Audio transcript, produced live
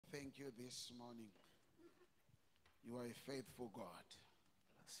thank you this morning. You are a faithful God.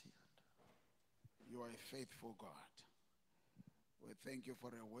 You are a faithful God. We thank you for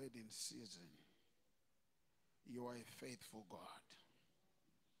a wedding season. You are a faithful God.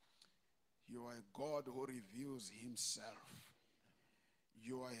 You are a God who reveals himself.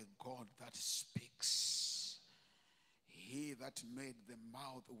 You are a God that speaks. He that made the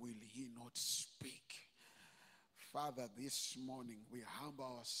mouth, will he not speak? Father, this morning we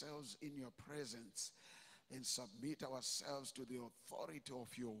humble ourselves in your presence and submit ourselves to the authority of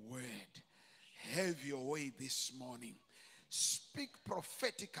your word. Have your way this morning. Speak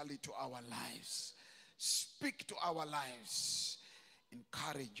prophetically to our lives. Speak to our lives.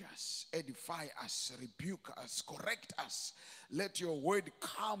 Encourage us, edify us, rebuke us, correct us. Let your word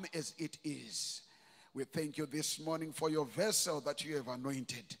come as it is. We thank you this morning for your vessel that you have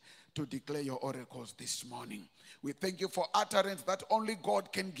anointed to declare your oracles this morning. We thank you for utterance that only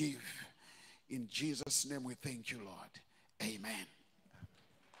God can give. In Jesus' name we thank you, Lord. Amen.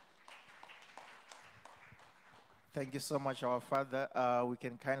 Thank you so much, our Father. We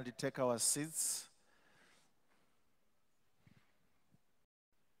can kindly take our seats.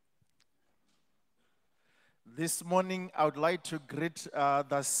 This morning, I would like to greet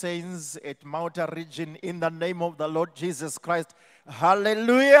the saints at Malta region in the name of the Lord Jesus Christ.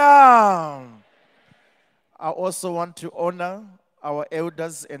 Hallelujah! I also want to honor our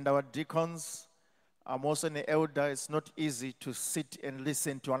elders and our deacons. I'm also an elder. It's not easy to sit and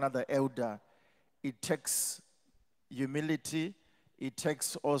listen to another elder. It takes humility. It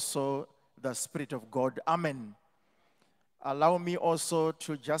takes also the Spirit of God. Amen. Allow me also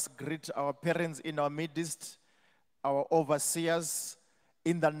to just greet our parents in our midst, our overseers,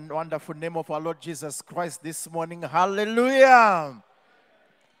 in the wonderful name of our Lord Jesus Christ this morning. Hallelujah.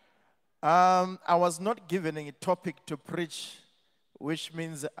 I was not given a topic to preach, which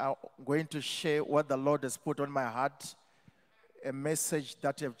means I'm going to share what the Lord has put on my heart, a message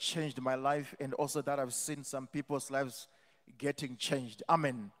that have changed my life, and also that I've seen some people's lives getting changed.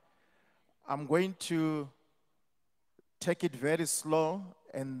 Amen. I'm going to take it very slow,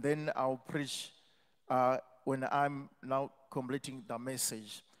 and then I'll preach when I'm now completing the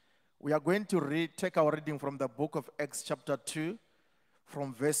message. We are going to take our reading from the book of Acts chapter 2,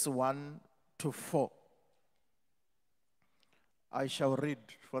 from verse 1 to 4. I shall read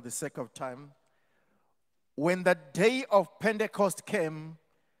for the sake of time. When the day of Pentecost came,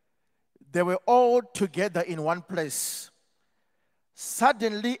 they were all together in one place.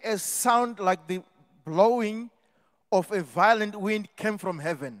 Suddenly a sound like the blowing of a violent wind came from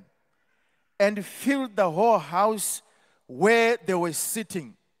heaven and filled the whole house where they were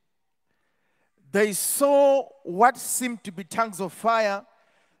sitting. They saw what seemed to be tongues of fire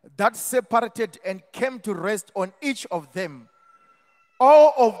that separated and came to rest on each of them.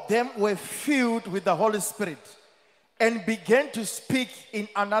 All of them were filled with the Holy Spirit and began to speak in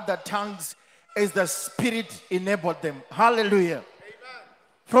another tongues as the Spirit enabled them. Hallelujah. Amen.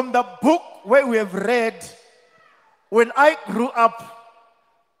 From the book where we have read, when I grew up,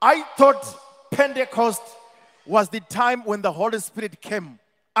 I thought Pentecost was the time when the Holy Spirit came.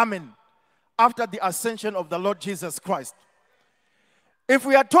 Amen. After the ascension of the Lord Jesus Christ. If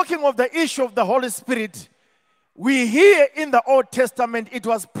we are talking of the issue of the Holy Spirit, we hear in the Old Testament it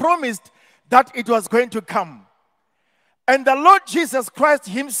was promised that it was going to come. And the Lord Jesus Christ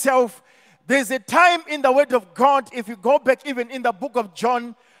himself, there's a time in the Word of God, if you go back even in the book of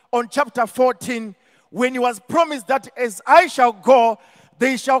John on chapter 14, when he was promised that as I shall go,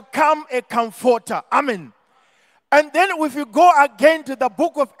 there shall come a comforter. Amen. And then if you go again to the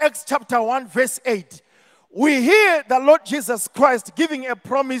book of Acts chapter 1 verse 8, we hear the Lord Jesus Christ giving a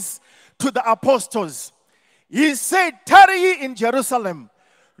promise to the apostles. He said, tarry ye in Jerusalem,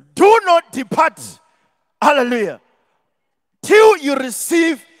 do not depart, hallelujah, till you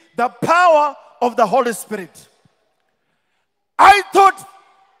receive the power of the Holy Spirit. I thought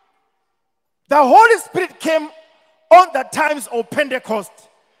the Holy Spirit came on the times of Pentecost.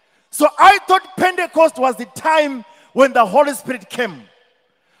 So I thought Pentecost was the time when the Holy Spirit came.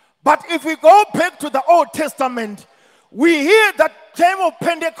 But if we go back to the Old Testament, we hear that time of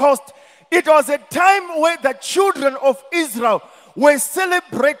Pentecost, it was a time where the children of Israel were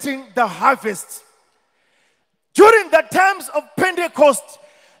celebrating the harvest. During the times of Pentecost,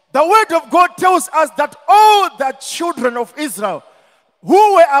 the Word of God tells us that all the children of Israel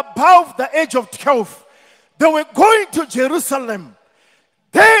who were above the age of 12, they were going to Jerusalem.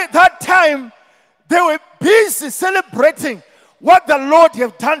 That time, they were busy celebrating what the Lord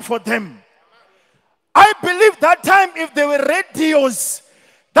have done for them. I believe that time, if there were radios,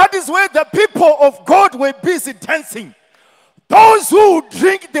 that is where the people of God were busy dancing. Those who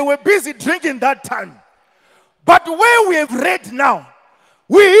drink, they were busy drinking that time. But where we have read now,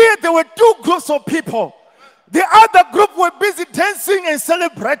 we hear there were two groups of people. The other group were busy dancing and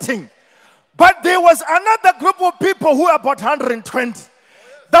celebrating. But there was another group of people who were about 120.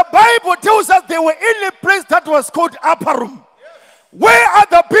 The Bible tells us they were in a place that was called upper room, where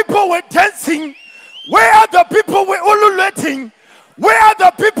other people were dancing, where other people were ululating, where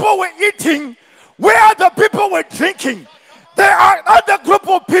other people were eating, where other people were drinking. There are other group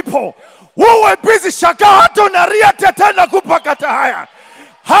of people who were busy shakahato naria tetana kupakatahaya.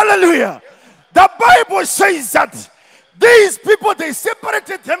 Hallelujah. The Bible says that these people, they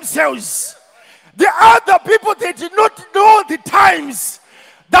separated themselves. The other people, they did not know the times,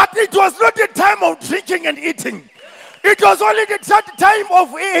 that it was not the time of drinking and eating. It was only the time of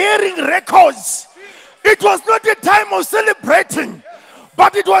hearing records. It was not the time of celebrating,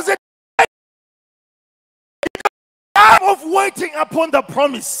 but it was a time of waiting upon the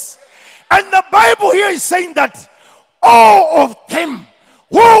promise. And the Bible here is saying that all of them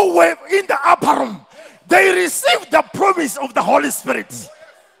who were in the upper room, they received the promise of the Holy Spirit.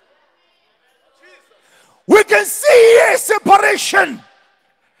 We can see here a separation.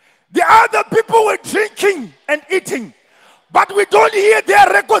 The other people were drinking and eating, but we don't hear their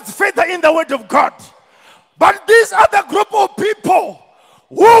records further in the Word of God. But this other group of people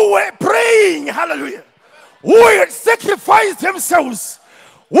who were praying, hallelujah, who had sacrificed themselves,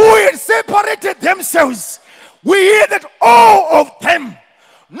 who had separated themselves, we hear that all of them,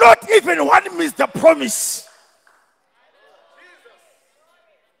 not even one missed the promise.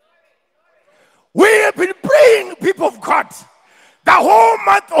 We have been praying, people of God, the whole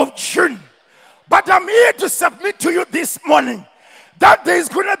month of June. But I'm here to submit to you this morning that there is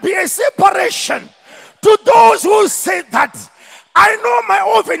going to be a separation to those who say that I know my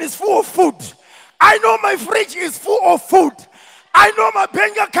oven is full of food. I know my fridge is full of food. I know my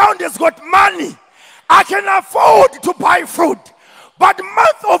bank account has got money. I can afford to buy food. But the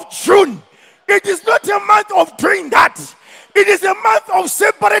month of June, it is not a month of doing that. It is a month of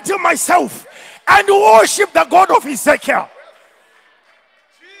separating myself and worship the God of Ezekiel.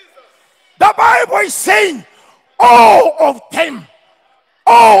 The Bible is saying all of them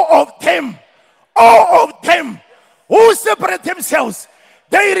who separate themselves,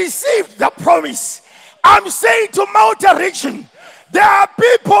 they received the promise. I'm saying to Mountain Region, there are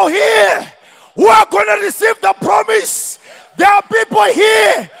people here who are going to receive the promise. There are people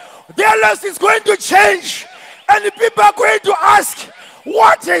here, their lives is going to change, and the people are going to ask,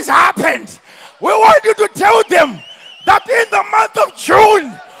 what has happened? We want you to tell them that in the month of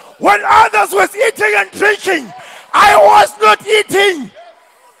June, when others was eating and drinking, I was not eating.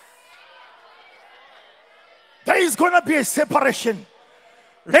 There is going to be a separation.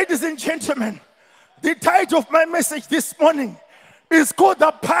 Ladies and gentlemen, the title of my message this morning is called The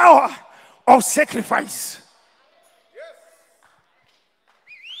Power of Sacrifice.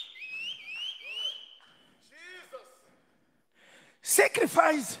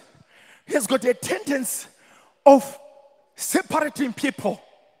 Sacrifice has got a tendency of separating people.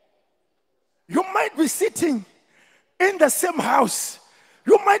 You might be sitting in the same house.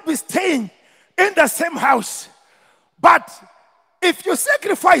 You might be staying in the same house. But if you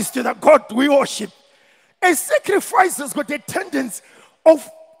sacrifice to the God we worship, a sacrifice has got a tendency of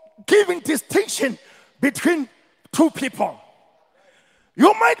giving distinction between two people.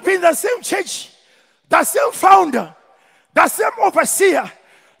 You might be in the same church, the same founder, the same overseer,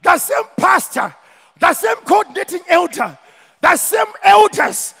 the same pastor, the same coordinating elder, the same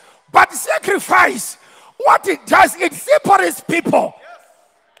elders, but sacrifice, what it does, it separates people.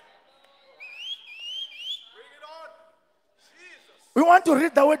 We want to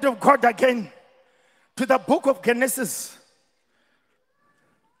read the Word of God again to the book of Genesis,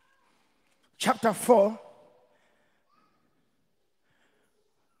 chapter 4.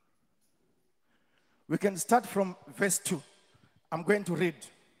 We can start from verse 2. I'm going to read.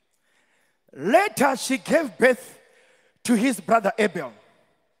 Later, she gave birth to his brother Abel.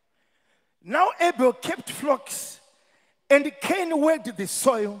 Now Abel kept flocks, and Cain worked the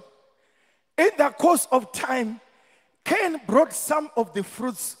soil. In the course of time, Cain brought some of the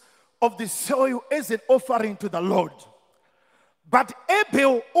fruits of the soil as an offering to the Lord. But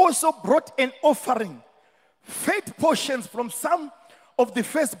Abel also brought an offering, fat portions from some of the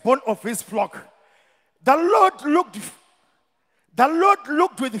firstborn of his flock. The Lord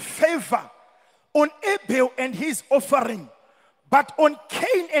looked with favor on Abel and his offering, but on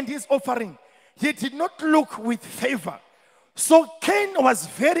Cain and his offering, he did not look with favor. So Cain was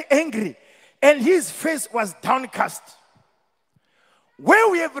very angry, and his face was downcast. Where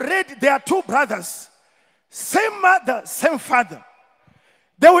we have read there are two brothers, same mother, same father.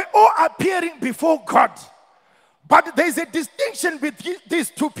 They were all appearing before God. But there is a distinction between these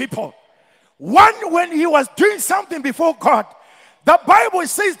two people. One, when he was doing something before God, the Bible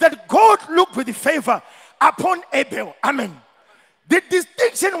says that God looked with favor upon Abel. Amen. The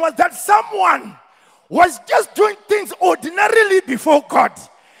distinction was that someone was just doing things ordinarily before God.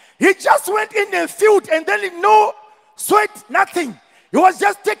 He just went in the field and then no sweat, nothing. He was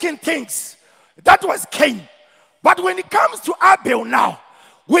just taking things. That was Cain. But when it comes to Abel now,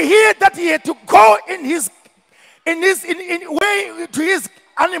 we hear that he had to go in way to his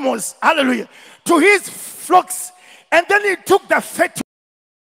animals, hallelujah, to his flocks, and then he took the fat.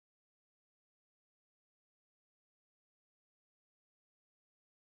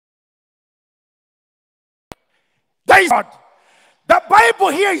 That is God. The Bible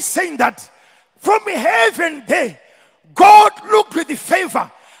here is saying that from heaven there, God looked with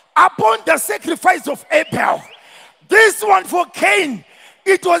favor upon the sacrifice of Abel. This one for Cain,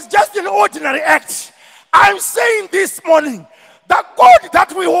 it was just an ordinary act. I'm saying this morning, the God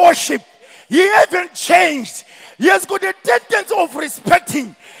that we worship, he hasn't changed. He has got a tendency of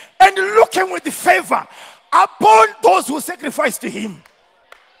respecting and looking with favor upon those who sacrifice to him.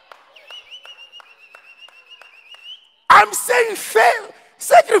 I'm saying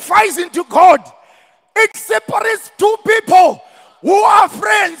sacrificing to God, it separates two people who are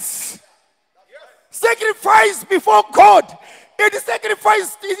friends. Sacrifice before God, it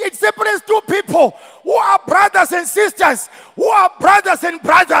separates two people who are brothers and sisters, who are brothers and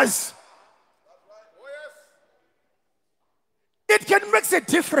brothers. It can make a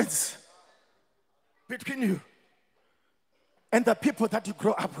difference between you and the people that you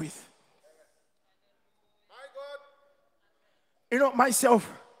grow up with. You know,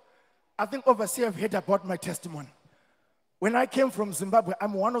 myself, I think overseas have heard about my testimony. When I came from Zimbabwe,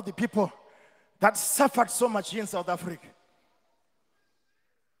 I'm one of the people that suffered so much here in South Africa.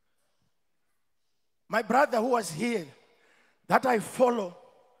 My brother who was here, that I follow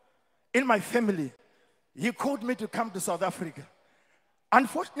in my family, he called me to come to South Africa.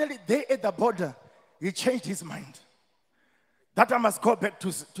 Unfortunately, there at the border, he changed his mind that I must go back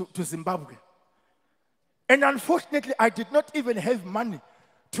to Zimbabwe. And unfortunately, I did not even have money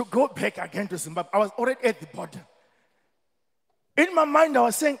to go back again to Zimbabwe. I was already at the border. In my mind, I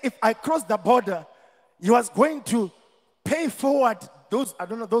was saying, if I cross the border, he was going to pay forward those, I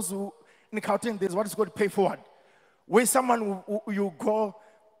don't know, those who in Gauteng, there's what is called pay forward, where someone you go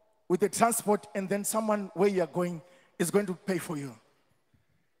with the transport and then someone where you are going is going to pay for you.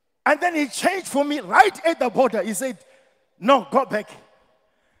 And then he changed for me right at the border. He said, no, go back.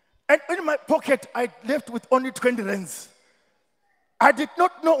 And in my pocket, I left with only 20 rands. I did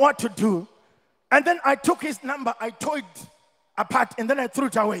not know what to do. And then I took his number, I tore it apart, and then I threw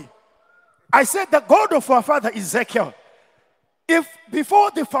it away. I said, the God of our father Ezekiel, if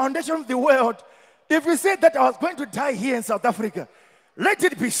before the foundation of the world, if you said that I was going to die here in South Africa, let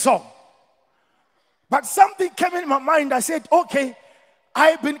it be so. But something came in my mind. I said, okay,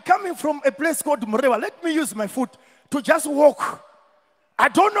 I've been coming from a place called Murewa. Let me use my foot to just walk. I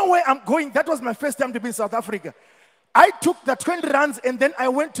don't know where I'm going. That was my first time to be in South Africa. I took the 20 rands and then I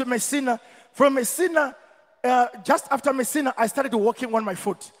went to Messina. From Messina, just after Messina, I started walking on my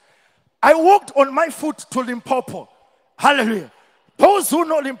foot. I walked on my foot to Limpopo. Hallelujah. Those who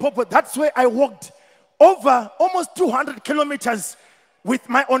know Limpopo, that's where I walked over almost 200 kilometers with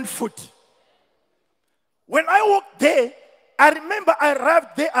my own foot. When I walked there, I remember I arrived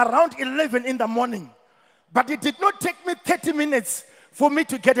there around 11 in the morning. But it did not take me 30 minutes for me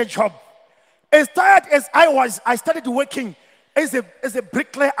to get a job. As tired as I was, I started working as a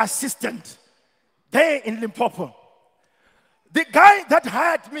bricklayer assistant there in Limpopo. The guy that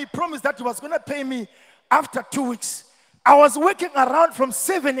hired me promised that he was going to pay me after 2 weeks. I was working around from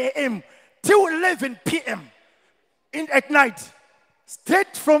 7 a.m. till 11 p.m. at night.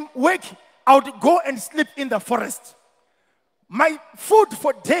 Straight from work, I would go and sleep in the forest. My food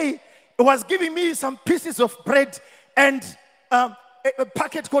for day was giving me some pieces of bread and a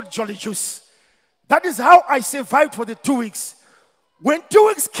packet called Jolly Juice. That is how I survived for the 2 weeks. When 2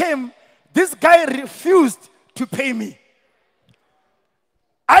 weeks came, this guy refused to pay me.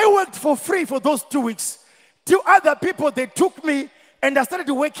 I worked for free for those 2 weeks. Till other people, they took me and I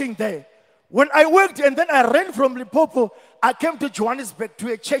started working there. When I worked and then I ran from Limpopo, I came to Johannesburg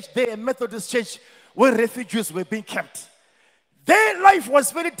to a church there, a Methodist church, where refugees were being kept. Their life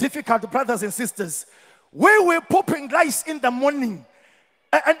was very difficult, brothers and sisters. We were popping lice in the morning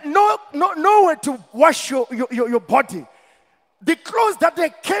and nowhere to wash your body. The clothes that they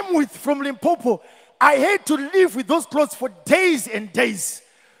came with from Limpopo, I had to live with those clothes for days and days.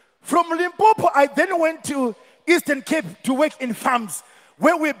 From Limpopo, I then went to Eastern Cape to work in farms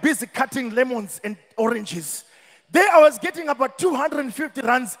where we're busy cutting lemons and oranges. There I was getting about 250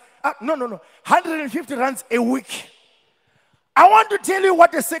 rands, 150 rands a week. I want to tell you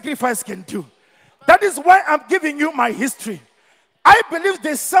what a sacrifice can do. That is why I'm giving you my history. I believe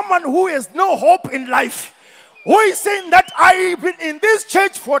there's someone who has no hope in life, who is saying that I've been in this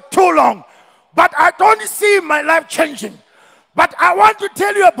church for too long, but I don't see my life changing. But I want to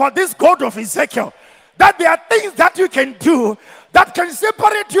tell you about this God of Ezekiel, that there are things that you can do that can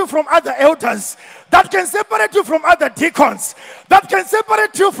separate you from other elders, that can separate you from other deacons, that can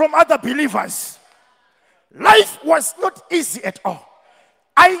separate you from other believers. Life was not easy at all.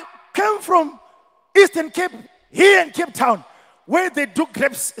 I came from Eastern Cape, here in Cape Town, where they do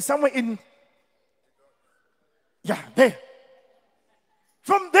grapes somewhere in, there.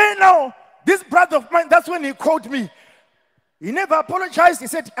 From there now, this brother of mine, that's when he called me. He never apologized. He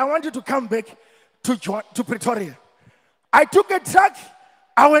said, I want you to come back to Pretoria. I took a truck.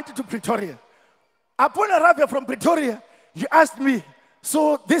 I went to Pretoria. Upon arrival from Pretoria, he asked me,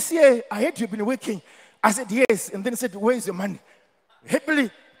 so this year, I heard you've been working. I said, yes. And then he said, where's your money? Happily,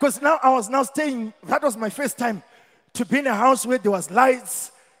 because now I was now staying, that was my first time to be in a house where there was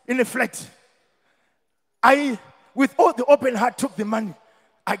lights in a flat. I, with all the open heart, took the money.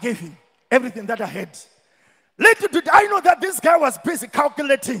 I gave him everything that I had. Later today, I know that this guy was busy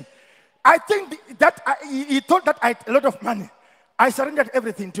calculating. I think that he thought that I had a lot of money. I surrendered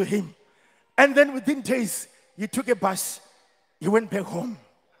everything to him. And then within days, he took a bus. He went back home.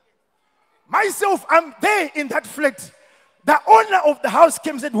 Myself, I'm there in that flat. The owner of the house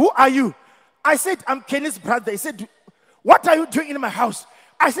came and said, who are you? I said, I'm Kenny's brother. He said, what are you doing in my house?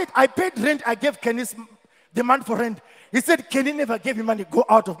 I said, I paid rent. I gave Kenny's the man for rent. He said, Kenny never gave me money. Go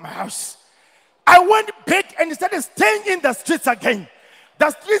out of my house. I went back and started staying in the streets again.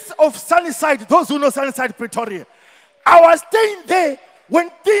 The streets of Sunnyside, those who know Sunnyside, Pretoria. I was staying there when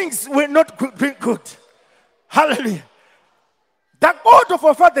things were not good. Hallelujah. The God of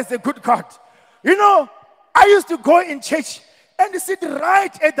our father is a good God. You know, I used to go in church and sit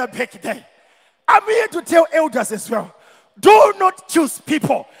right at the back there. I'm here to tell elders as well. Do not choose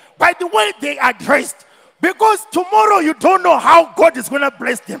people by the way they are dressed. Because tomorrow you don't know how God is going to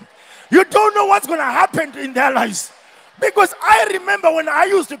bless them. You don't know what's going to happen in their lives. Because I remember when I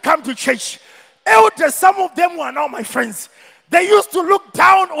used to come to church, elders, some of them were now my friends. They used to look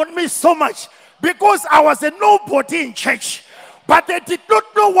down on me so much because I was a nobody in church. But they did not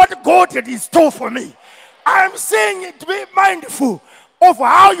know what God had in store for me. I'm saying it, be mindful of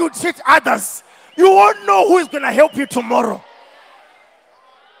how you treat others. You won't know who is going to help you tomorrow.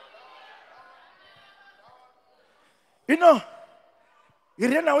 You know, he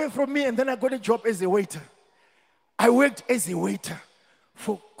ran away from me and then I got a job as a waiter. I worked as a waiter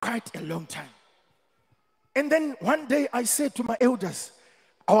for quite a long time. And then one day I said to my elders,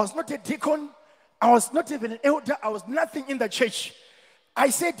 I was not a deacon, I was not even an elder, I was nothing in the church. I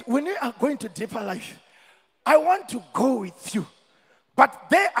said, when you are going to deeper life, I want to go with you. But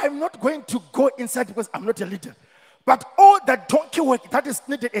there I'm not going to go inside because I'm not a leader. But all the donkey work that is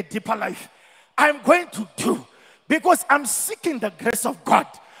needed a deeper life, I'm going to do. Because I'm seeking the grace of God.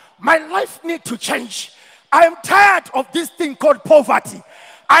 My life needs to change. I am tired of this thing called poverty.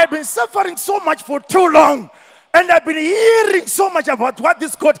 I've been suffering so much for too long. And I've been hearing so much about what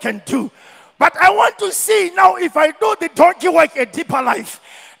this God can do. But I want to see now if I do the donkey work a deeper life.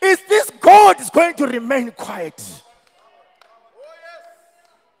 Is this God is going to remain quiet?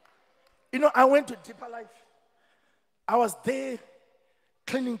 You know, I went to deeper life. I was there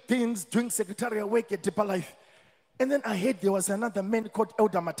cleaning things, doing secretarial work at deeper life. And then I heard there was another man called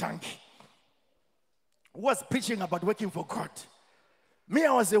Elder Matangi who was preaching about working for God. Me,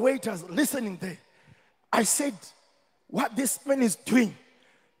 I was a waiter listening there. I said, what this man is doing,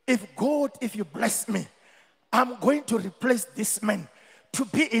 if you bless me, I'm going to replace this man to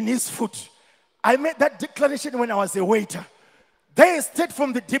be in his foot. I made that declaration when I was a waiter. They stayed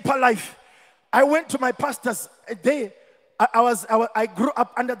from the deeper life. I went to my pastors. I grew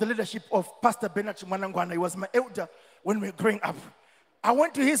up under the leadership of Pastor Bernard Manangwana. He was my elder when we were growing up. I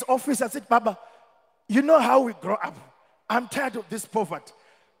went to his office. I said, Baba, you know how we grow up. I'm tired of this poverty.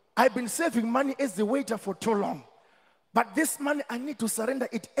 I've been saving money as a waiter for too long. But this money, I need to surrender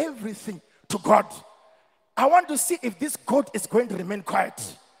it, everything, to God. I want to see if this God is going to remain quiet.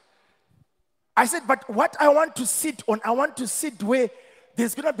 I said, but what I want to sit on, I want to sit where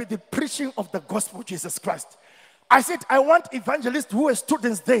there's going to be the preaching of the gospel of Jesus Christ. I said, I want evangelists who are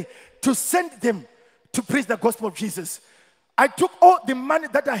students there to send them to preach the gospel of Jesus. I took all the money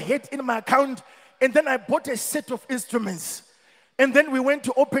that I had in my account and then I bought a set of instruments. And then we went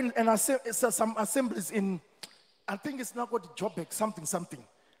to open some assemblies in, I think it's now called Joburg, something.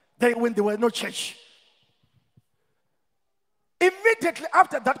 When there were no church. Immediately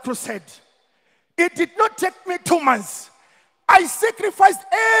after that crusade, it did not take me 2 months. I sacrificed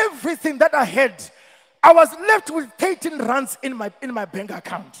everything that I had. I was left with 13 rands in my bank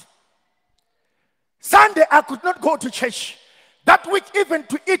account. Sunday, I could not go to church. That week, even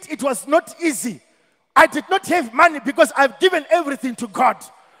to eat, it was not easy. I did not have money because I've given everything to God.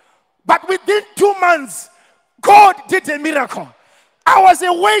 But within 2 months, God did a miracle. I was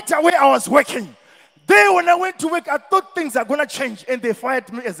a waiter where I was working. Then when I went to work, I thought things are going to change, and they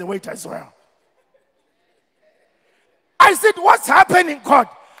fired me as a waiter as well. I said, what's happening, God?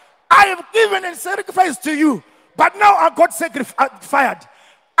 I have given and sacrificed to you, but now I got fired.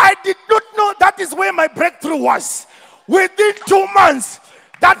 I did not know that is where my breakthrough was. Within 2 months,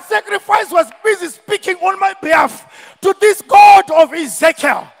 that sacrifice was busy speaking on my behalf to this God of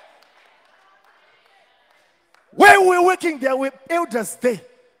Ezekiel. Where we were working, there were elders there.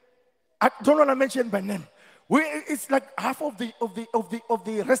 I don't want to mention by name. It's like half of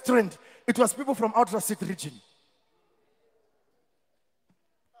the restaurant. It was people from Outer City region.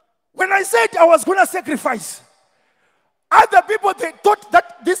 When I said I was going to sacrifice, other people, they thought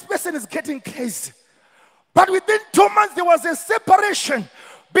that this person is getting crazy. But within 2 months, there was a separation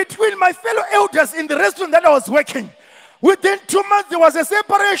between my fellow elders in the restaurant that I was working. Within 2 months, there was a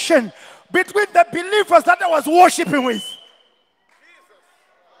separation between the believers that I was worshiping with.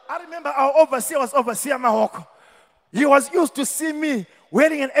 I remember our overseer was Overseer Mahoko. He was used to see me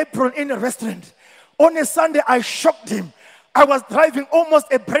wearing an apron in a restaurant. On a Sunday, I shocked him. I was driving almost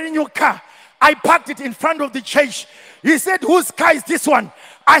a brand new car. I parked it in front of the church. He said, whose car is this one?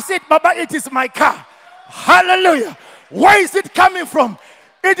 I said, Baba, it is my car. Hallelujah. Where is it coming from?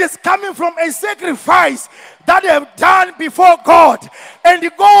 It is coming from a sacrifice that I have done before God. And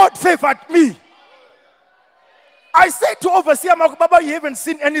God favored me. I said to Overseer Mark, Baba, you haven't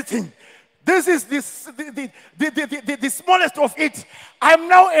seen anything. This is the smallest of it. I'm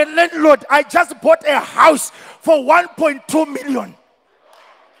now a landlord. I just bought a house for 1.2 million.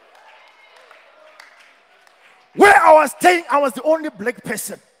 Where I was staying, I was the only black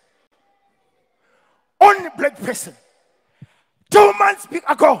person. Only black person. 2 months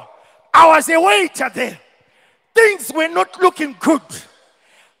ago, I was a waiter there. Things were not looking good.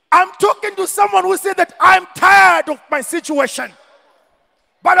 I'm talking to someone who said that I'm tired of my situation.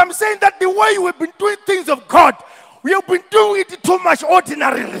 But I'm saying that the way you have been doing things of God, we have been doing it too much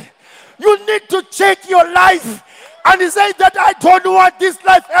ordinarily. You need to check your life and say that I don't want this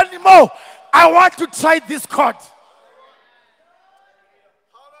life anymore. I want to try this God.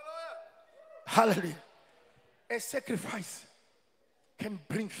 Hallelujah. A sacrifice can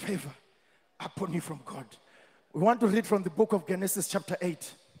bring favor upon you from God. We want to read from the book of Genesis chapter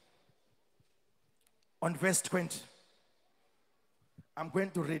 8 on verse 20. I'm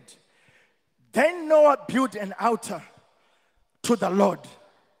going to read. Then Noah built an altar to the Lord,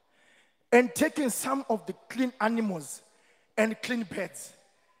 and taking some of the clean animals and clean birds,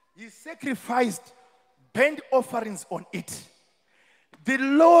 he sacrificed burnt offerings on it. The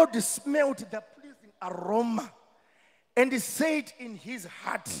Lord smelled the pleasing aroma, and he said in his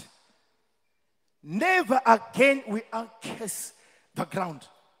heart, never again will I curse the ground.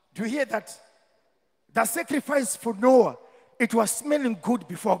 Do you hear that? The sacrifice for Noah, it was smelling good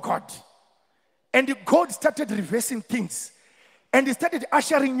before God. And God started reversing things. And he started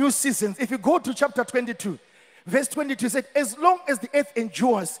ushering new seasons. If you go to chapter 22, verse 22 said, as long as the earth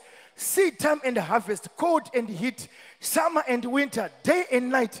endures, seed time and harvest, cold and heat, summer and winter, day and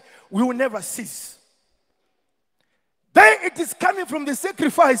night, we will never cease. Then it is coming from the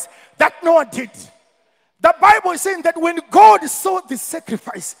sacrifice that Noah did. The Bible is saying that when God saw the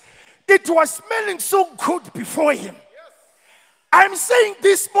sacrifice, it was smelling so good before him. I'm saying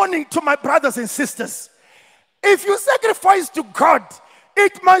this morning to my brothers and sisters, if you sacrifice to God,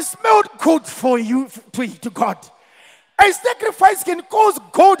 it must smell good for you, to God. A sacrifice can cause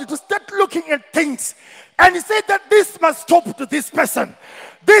God to start looking at things and he said that this must stop to this person.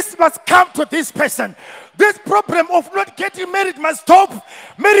 This must come to this person. This problem of not getting married must stop.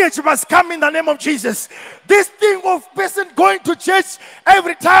 Marriage must come in the name of Jesus. This thing of person going to church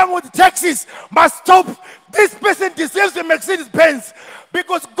every time with taxis must stop. This person deserves a Mercedes-Benz.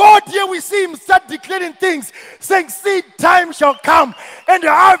 Because God here we see him start declaring things, saying seed time shall come and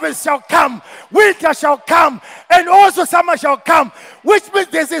the harvest shall come, winter shall come and also summer shall come, which means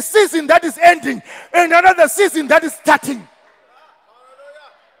there's a season that is ending and another season that is starting.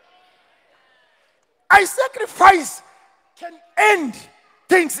 A sacrifice can end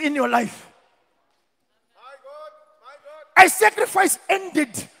things in your life. a sacrifice ended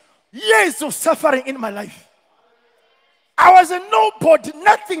years of suffering in my life. I was a nobody,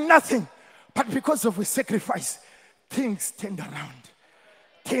 nothing. But because of a sacrifice, things turned around.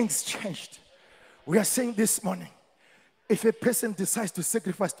 Things changed. We are saying this morning, if a person decides to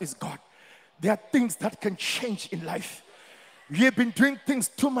sacrifice to his God, there are things that can change in life. We have been doing things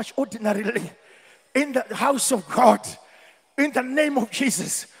too much ordinarily in the house of God, in the name of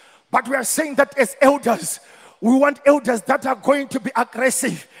Jesus. But we are saying that as elders, we want elders that are going to be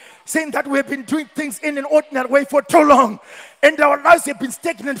aggressive, saying that we have been doing things in an ordinary way for too long, and our lives have been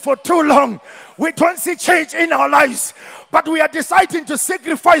stagnant for too long. We don't see change in our lives, but we are deciding to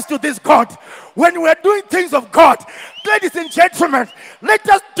sacrifice to this God. When we are doing things of God, ladies and gentlemen, let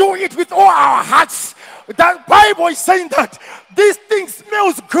us do it with all our hearts. The Bible is saying that these things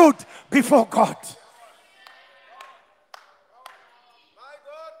smells good before God.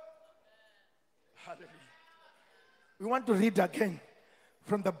 Hallelujah. We want to read again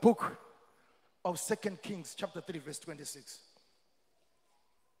from the book of 2 Kings chapter 3 verse 26.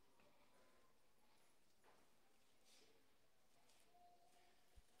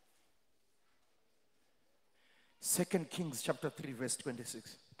 Second Kings chapter 3 verse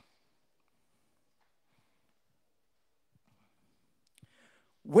 26.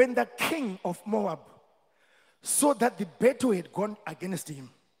 When the king of Moab saw that the battle had gone against him,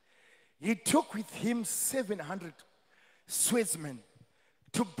 he took with him 700 swordsmen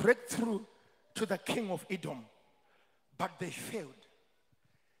to break through to the king of Edom, but they failed.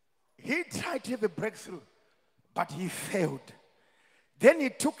 He tried to have a breakthrough, but he failed. Then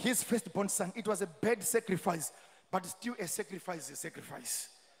he took his firstborn son. It was a bad sacrifice, but still a sacrifice is a sacrifice.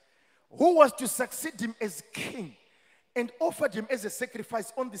 Who was to succeed him as king and offered him as a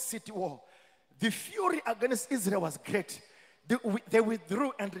sacrifice on the city wall. The fury against Israel was great. They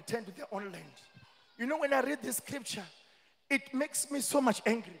withdrew and returned to their own land. You know, when I read this scripture, it makes me so much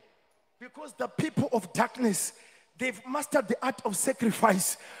angry, because the people of darkness, they've mastered the art of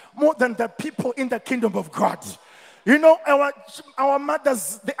sacrifice more than the people in the kingdom of God. You know, our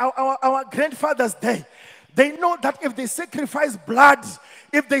mothers, our grandfathers, they know that if they sacrifice blood,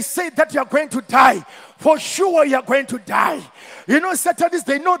 if they say that you are going to die, for sure you are going to die. You know, Satanists,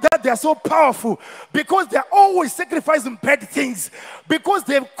 they know that they are so powerful because they are always sacrificing bad things, because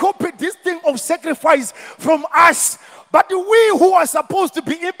they've copied this thing of sacrifice from us. But we who are supposed to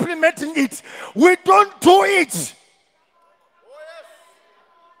be implementing it, we don't do it.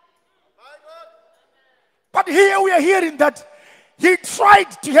 But here we are hearing that he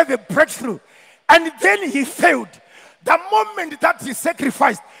tried to have a breakthrough, and then he failed. The moment that he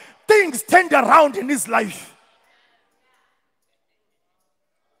sacrificed, things turned around in his life.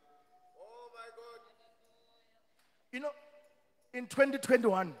 Oh my God. You know, in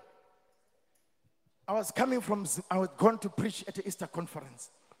 2021, I was going to preach at the Easter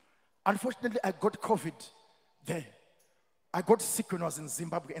conference. Unfortunately, I got COVID there. I got sick when I was in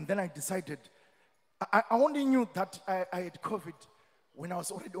Zimbabwe, and then I decided, I only knew that I had COVID when I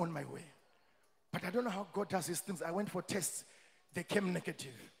was already on my way. But I don't know how God does these things. I went for tests. They came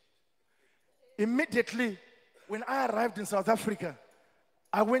negative. Immediately, when I arrived in South Africa,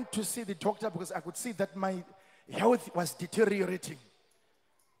 I went to see the doctor because I could see that my health was deteriorating.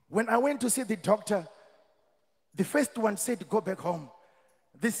 When I went to see the doctor, the first one said, go back home.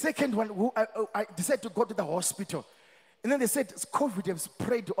 The second one, I decided to go to the hospital. And then they said, COVID has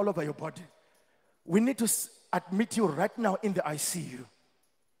spread all over your body. We need to admit you right now in the ICU.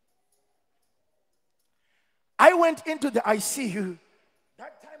 I went into the ICU.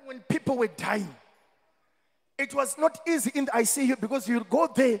 That time when people were dying, it was not easy in the ICU because you'd go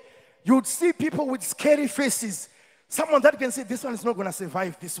there, you'd see people with scary faces. Someone that can say, this one is not going to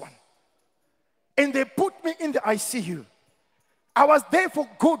survive this one. And they put me in the ICU. I was there for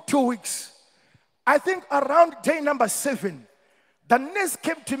good 2 weeks. I think around day number 7, the nurse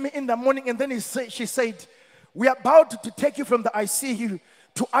came to me in the morning, and then she said, we are about to take you from the ICU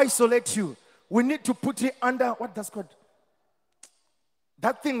to isolate you. We need to put you under, what that's called?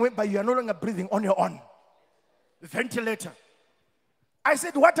 That thing whereby you are no longer breathing on your own. Ventilator. I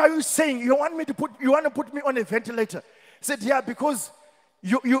said, what are you saying? You want to put me on a ventilator? He said, yeah, because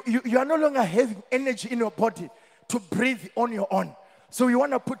you are no longer having energy in your body to breathe on your own. So we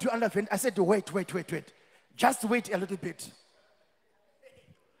want to put you under ventilator. I said, wait. Just wait a little bit.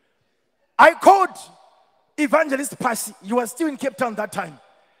 I called Evangelist Passy. You were still in Cape Town that time.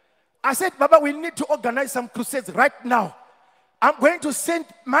 I said, Baba, we need to organize some crusades right now. I'm going to send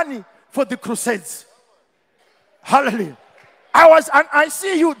money for the crusades. Hallelujah. I was an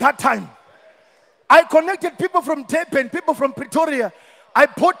ICU that time. I connected people from Durban, people from Pretoria. I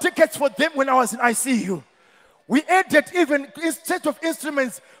bought tickets for them when I was in ICU. We added even instead of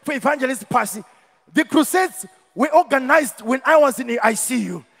instruments for evangelist Pasi. The crusades were organized when I was in the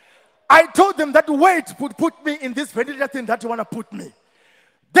ICU. I told them that weight would put me in this ventilator thing that you want to put me.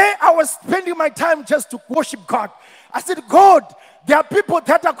 There I was spending my time just to worship God. I said, God, there are people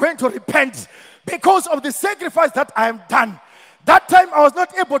that are going to repent because of the sacrifice that I have done. That time I was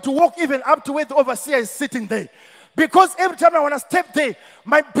not able to walk even up to where the overseer is sitting there. Because every time I want to step there,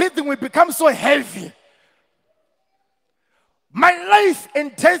 my breathing will become so heavy. My life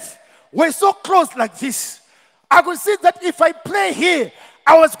and death were so close like this. I could see that if I play here,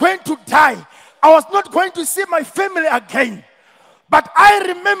 I was going to die. I was not going to see my family again. But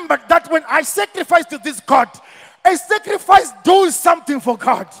I remembered that when I sacrificed to this God, a sacrifice does something for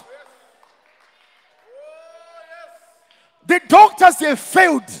God. The doctors have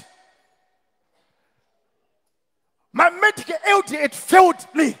failed. My medical aid had failed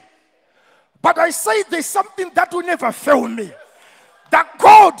me. But I say there's something that will never fail me. The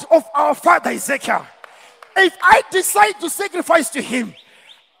God of our father Ezekiel. If I decide to sacrifice to him,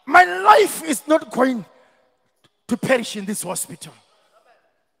 my life is not going to perish in this hospital.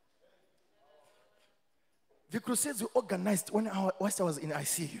 The crusades were organized whilst I was in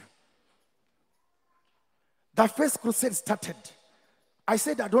ICU. The first crusade started. I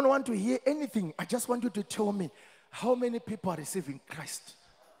said, I don't want to hear anything. I just want you to tell me how many people are receiving Christ.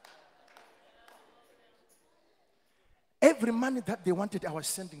 Every money that they wanted, I was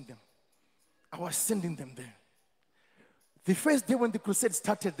sending them. I was sending them there. The first day when the crusade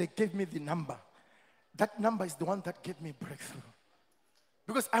started, they gave me the number. That number is the one that gave me breakthrough.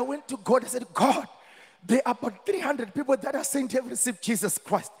 Because I went to God, I said, God, there are about 300 people that are saying they have received Jesus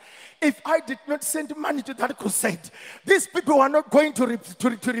Christ. If I did not send money to that crusade, these people are not going to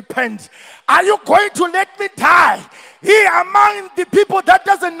repent. Are you going to let me die here among the people that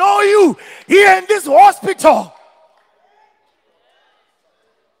doesn't know you, here in this hospital?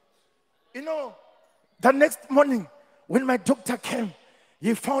 You know, the next morning, when my doctor came,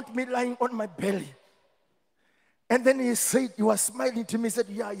 he found me lying on my belly. And then he said, he was smiling to me, he said,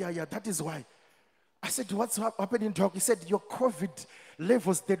 yeah, that is why. I said, what's happening, doc? He said, your COVID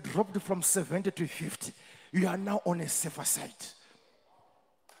levels, they dropped from 70 to 50. You are now on a safer side.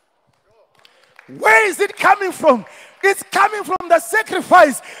 Where is it coming from? It's coming from the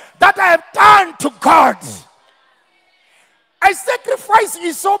sacrifice that I have done to God. A sacrifice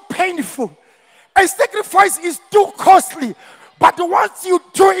is so painful. A sacrifice is too costly. But once you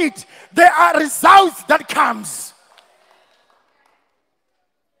do it, there are results that comes.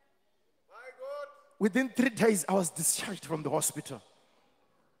 Within 3 days, I was discharged from the hospital.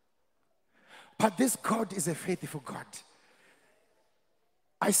 But this God is a faithful God.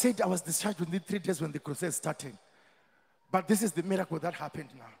 I said I was discharged within 3 days when the crusade started. But this is the miracle that happened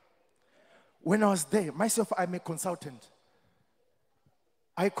now. When I was there, myself, I'm a consultant.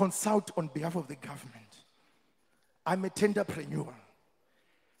 I consult on behalf of the government. I'm a tenderpreneur.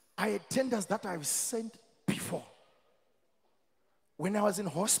 I had tenders that I've sent before. When I was in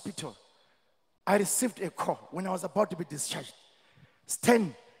hospital, I received a call when I was about to be discharged.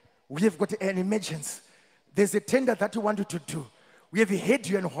 Stan, we have got an emergency. There's a tender that we want you to do. We have had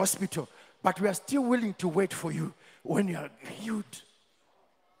you in hospital, but we are still willing to wait for you when you are healed.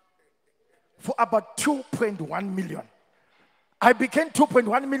 For about 2.1 million. I became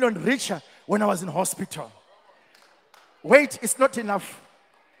 2.1 million richer when I was in hospital. Wait, it's not enough.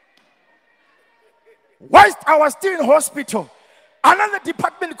 Whilst I was still in hospital, another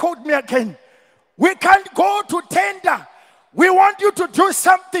department called me again. We can't go to tender. We want you to do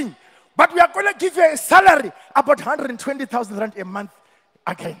something, but we are going to give you a salary about 120,000 rand a month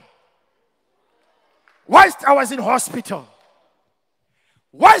again. Whilst I was in hospital.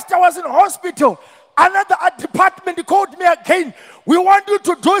 Whilst I was in hospital, another department called me again. We want you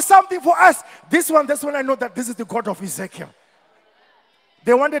to do something for us. This one I know that this is the God of Ezekiel.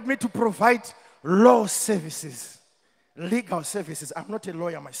 They wanted me to provide law services, legal services. I'm not a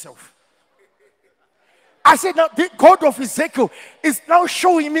lawyer myself. I said, now the God of Ezekiel is now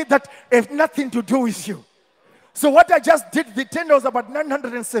showing me that I have nothing to do with you. So what I just did, the tender was about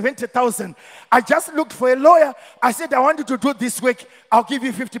 970,000. I just looked for a lawyer. I said, I want you to do this work. I'll give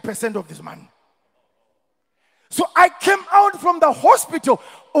you 50% of this money. So I came out from the hospital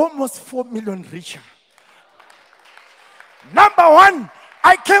almost 4 million richer. Number one,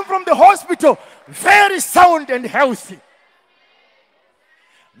 I came from the hospital very sound and healthy.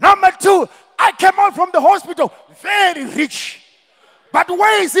 Number two, I came out from the hospital very rich. But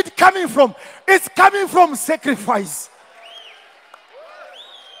where is it coming from? It's coming from sacrifice.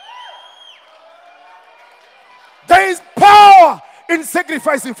 There is power in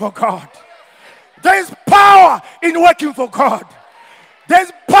sacrificing for God. There is power power in working for God.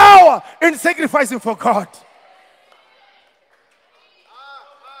 There's power in sacrificing for God.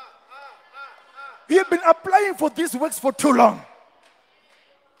 We have been applying for these works for too long.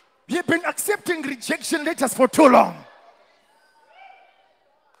 We have been accepting rejection letters for too long.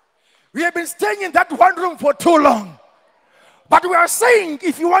 We have been staying in that one room for too long. But we are saying,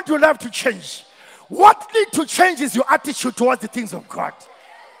 if you want your life to change, what needs to change is your attitude towards the things of God.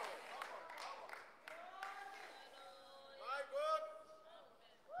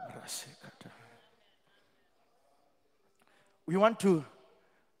 We want to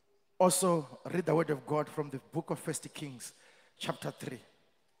also read the word of God from the book of 1 Kings, chapter 3.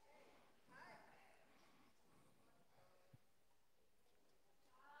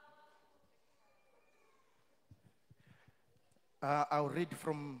 I'll read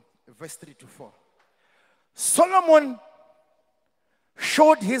from verse 3 to 4. Solomon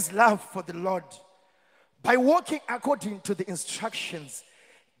showed his love for the Lord by walking according to the instructions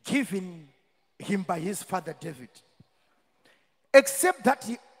given him by his father David, except that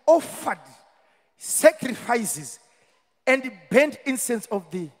he offered sacrifices and burnt incense of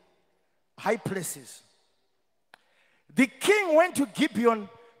the high places. The king went to Gibeon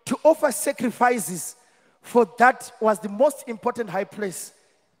to offer sacrifices, for that was the most important high place.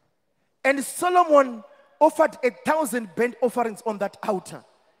 And Solomon offered 1,000 burnt offerings on that altar.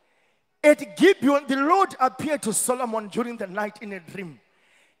 At Gibeon, the Lord appeared to Solomon during the night in a dream.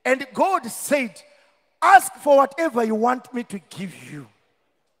 And God said, ask for whatever you want me to give you.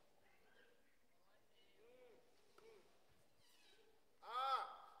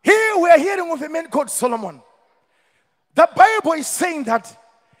 Here we are hearing of a man called Solomon. The Bible is saying that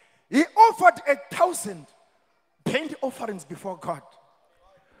he offered 1,000 burnt offerings before God.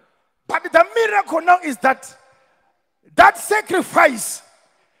 But the miracle now is that that sacrifice,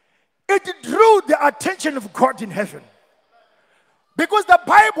 it drew the attention of God in heaven. Because the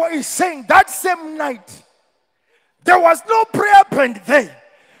Bible is saying that same night, there was no prayer band there.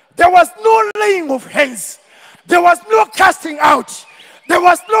 There was no laying of hands. There was no casting out. There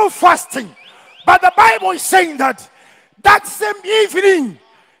was no fasting. But the Bible is saying that that same evening,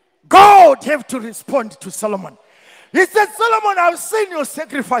 God had to respond to Solomon. He said, Solomon, I've seen your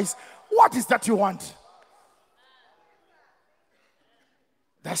sacrifice. What is that you want?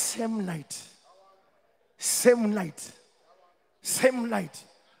 The same night. Same night. Same night.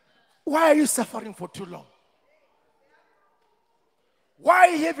 Why are you suffering for too long? Why are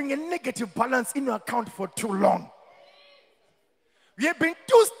you having a negative balance in your account for too long? We have been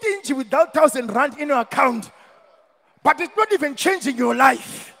too stingy with that 1,000 rand in your account, but it's not even changing your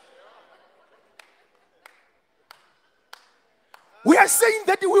life. We are saying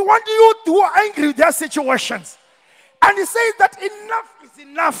that we want youth who are angry with their situations. And he says that enough is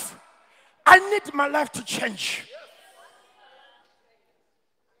enough. I need my life to change.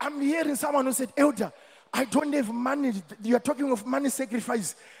 I'm hearing someone who said, Elder, I don't have money. You are talking of money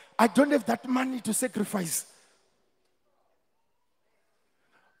sacrifice. I don't have that money to sacrifice.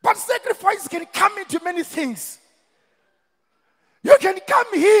 But sacrifice can come into many things. You can come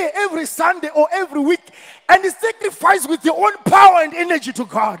here every Sunday or every week and sacrifice with your own power and energy to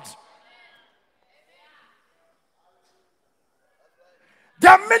God.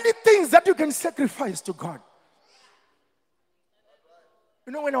 There are many things that you can sacrifice to God.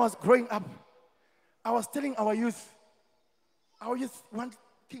 You know, when I was growing up, I was telling our youth want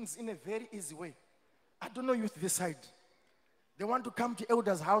things in a very easy way. I don't know youth this side. They want to come to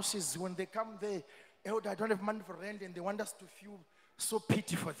elders' houses. When they come there, elder, I don't have money for rent, and they want us to feel so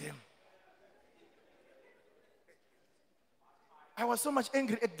pity for them. I was so much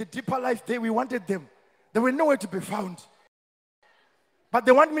angry at the deeper life there. We wanted them. They were nowhere to be found. But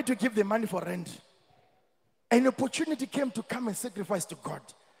they want me to give them money for rent. An opportunity came to come and sacrifice to God.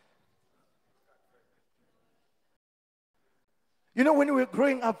 You know, when we were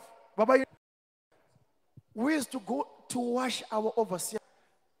growing up, Baba, we used to go to wash our overseer.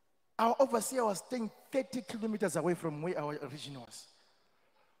 Our overseer was staying 30 kilometers away from where our origin was.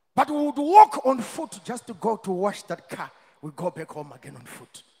 But we would walk on foot just to go to wash that car. We go back home again on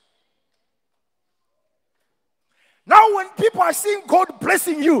foot. Now when people are seeing God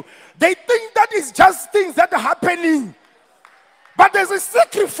blessing you, they think that is just things that are happening. But there's a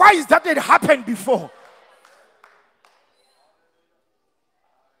sacrifice that had happened before.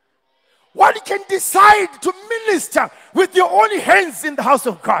 One can decide to minister with your own hands in the house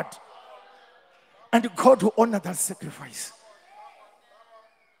of God. And God will honor that sacrifice.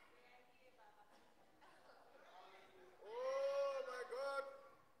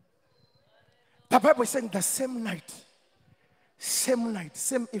 The Bible is saying the same night,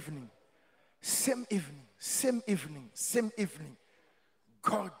 same evening, Same evening,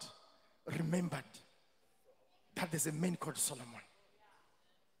 God remembered that there's a man called Solomon.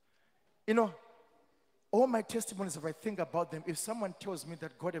 You know, all my testimonies, if I think about them, if someone tells me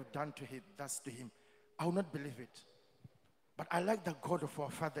that God have done to him, that's to him, I will not believe it. But I like the God of our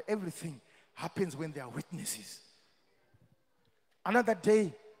Father. Everything happens when there are witnesses. Another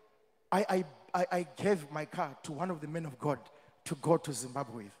day, I gave my car to one of the men of God to go to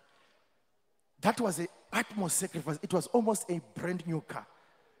Zimbabwe with. That was an utmost sacrifice. It was almost a brand new car.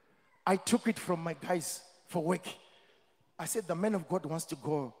 I took it from my guys for work. I said, the man of God wants to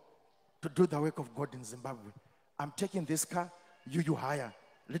go to do the work of God in Zimbabwe. I'm taking this car, you hire.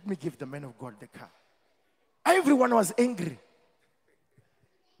 Let me give the man of God the car. Everyone was angry.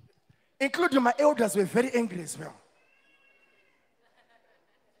 Including my elders were very angry as well.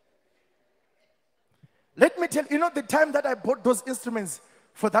 Let me tell you, the time that I bought those instruments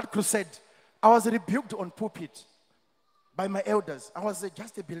for that crusade, I was rebuked on pulpit by my elders. I was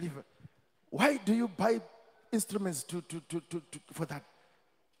just a believer. Why do you buy instruments for that?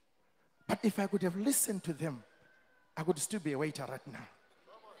 But if I could have listened to them, I could still be a waiter right now.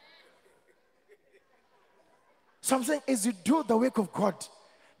 So I'm saying, as you do the work of God,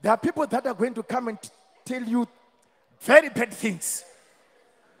 there are people that are going to come and tell you very bad things.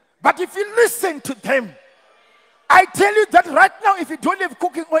 But if you listen to them, I tell you that right now, if you don't have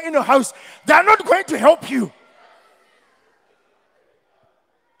cooking oil in your house, they are not going to help you.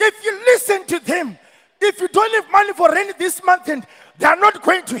 If you listen to them, if you don't have money for rent this month, and they are not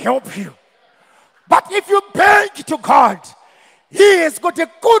going to help you. But if you beg to God, He has got a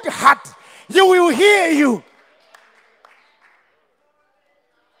good heart. He will hear you.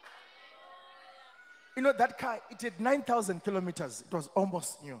 That car, it had 9,000 kilometers. It was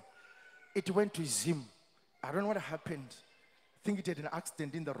almost new. It went to Zim. I don't know what happened. I think it had an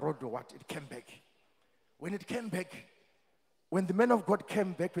accident in the road or what. It came back. When it came back, when the man of God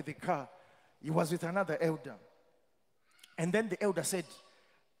came back with the car, he was with another elder. And then the elder said,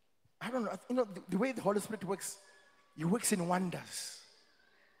 I don't know, the way the Holy Spirit works, He works in wonders.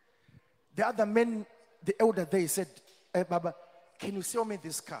 The other man, the elder there, said, hey, Baba, can you sell me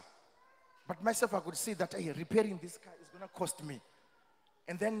this car? But myself, I could see that repairing this car is going to cost me.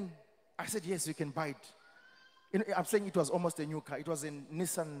 And then I said, yes, you can buy it. I'm saying it was almost a new car. It was a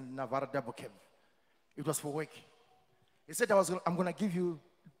Nissan Navara double cab. It was for work. He said, I'm going to give you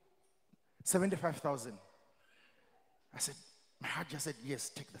 75,000. I said, my heart just said, yes,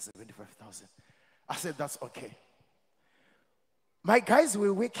 take the 75,000. I said, that's okay. My guys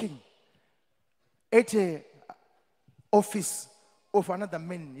were working at an office of another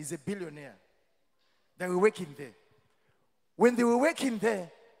man. He's a billionaire. They were working there. When they were working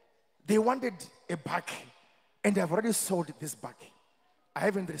there, they wanted a bag. And I've already sold this bag. I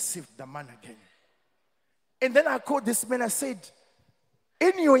haven't received the money again. And then I called this man. I said,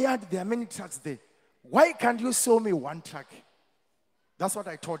 in your yard, there are many trucks there. Why can't you sell me one truck? That's what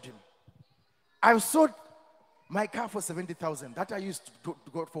I told him. I sold my car for 70,000 that I used to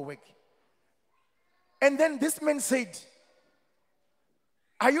go for work. And then this man said,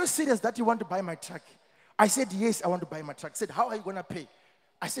 are you serious that you want to buy my truck? I said, yes, I want to buy my truck. He said, how are you going to pay?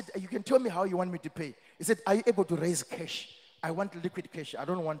 I said, you can tell me how you want me to pay. He said, are you able to raise cash? I want liquid cash. I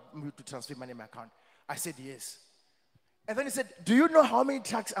don't want you to transfer money in my account. I said, yes. And then he said, do you know how many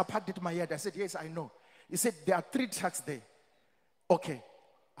trucks are parked at my yard? I said, yes, I know. He said, there are 3 trucks there. Okay.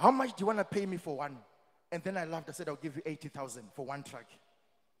 How much do you want to pay me for one? And then I laughed. I said, I'll give you 80,000 for one truck.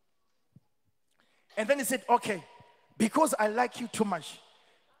 And then he said, okay, because I like you too much,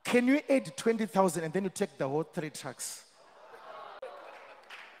 can you add 20,000 and then you take the whole 3 trucks?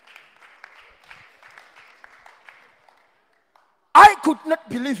 I could not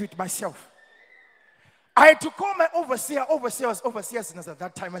believe it myself. I had to call my overseer. Overseer was overseers at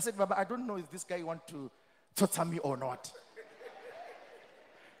that time. I said, Baba, I don't know if this guy wants to torture me or not.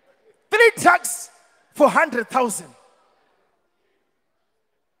 3 trucks for 100,000.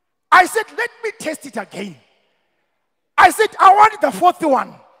 I said, let me test it again. I said, I want the 4th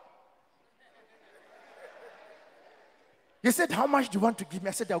one. He said, how much do you want to give me?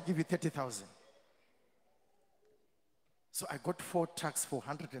 I said, I'll give you 30,000. So I got 4 trucks for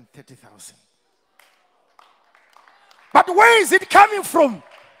 130,000. But where is it coming from?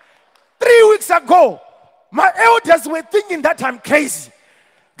 3 weeks ago, my elders were thinking that I'm crazy.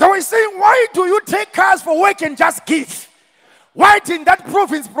 They were saying, why do you take cars for work and just give? Why didn't that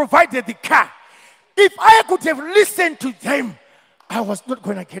province provide the car? If I could have listened to them, I was not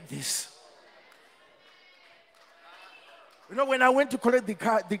going to get this. When I went to collect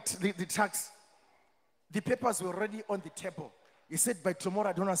the trucks, the papers were already on the table. He said, by tomorrow,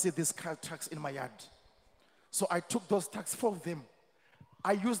 I don't want to see these trucks in my yard. So I took those trucks, 4 of them.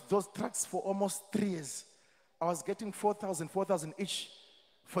 I used those trucks for almost 3 years. I was getting 4,000 each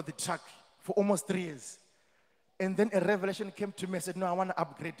for the truck for almost 3 years. And then a revelation came to me. I said, no, I want to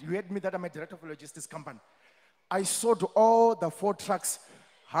upgrade. You heard me that I'm a director of a logistics company. I sold all the 4 trucks.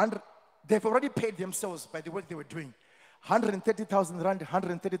 They've already paid themselves by the work they were doing. 130,000 rand,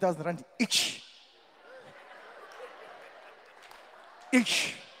 130,000 rand each.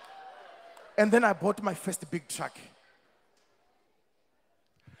 Each. And then I bought my first big truck.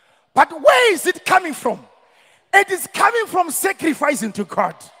 But where is it coming from? It is coming from sacrificing to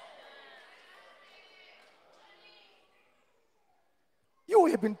God. You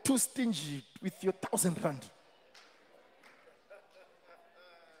have been too stingy with your 1,000 rand.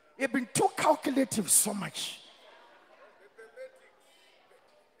 You've been too calculative so much.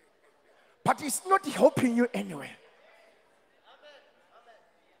 But it's not helping you anywhere.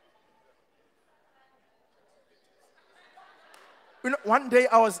 You know, one day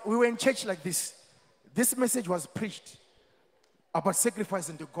we were in church like this. This message was preached about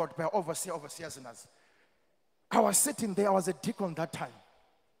sacrificing to God by overseers and us. I was sitting there, I was a deacon that time.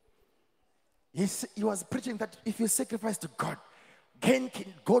 He was preaching that if you sacrifice to God,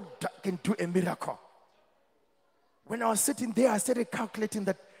 God can do a miracle. When I was sitting there, I started calculating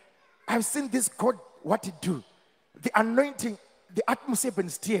that I've seen this God, what he do. The anointing, the atmosphere been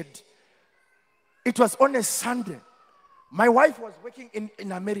stirred. It was on a Sunday. My wife was working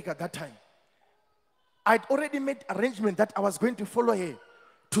in America at that time. I'd already made arrangement that I was going to follow her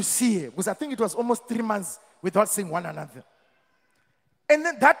to see her, because I think it was almost 3 months without seeing one another. And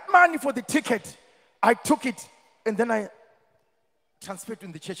then that money for the ticket, I took it and then I transferred it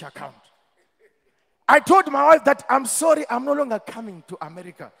in the church account. I told my wife that I'm sorry, I'm no longer coming to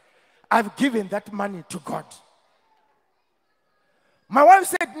America. I've given that money to God. My wife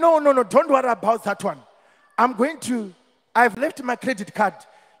said, no, don't worry about that one. I've left my credit card.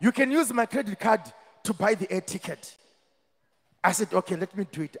 You can use my credit card to buy the air ticket. I said, okay, let me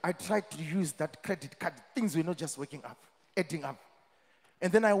do it. I tried to use that credit card. Things were not just adding up.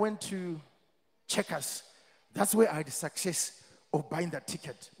 And then I went to Checkers. That's where I had the success of buying that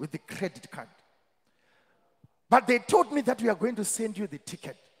ticket with the credit card. But they told me that we are going to send you the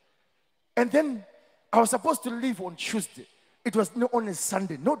ticket. And then I was supposed to leave on Tuesday. It was on a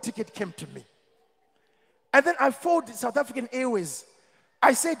Sunday. No ticket came to me. And then I phoned South African Airways.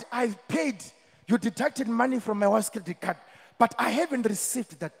 I said, I've paid. You deducted money from my wife's credit card, but I haven't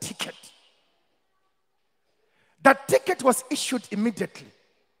received that ticket. That ticket was issued immediately.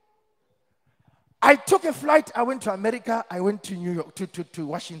 I took a flight. I went to America. I went to New York, to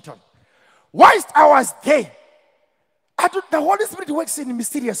Washington. Whilst I was there, the Holy Spirit works in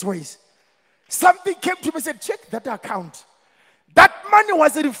mysterious ways. Something came to me and said, check that account. That money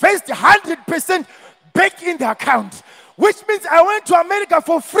was reversed 100% back in the account, which means I went to America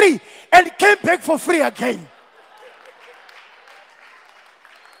for free and came back for free again.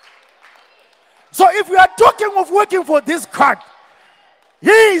 So if we are talking of working for this God, he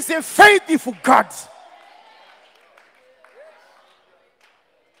is a faithful God.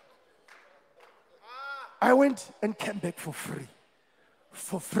 I went and came back for free.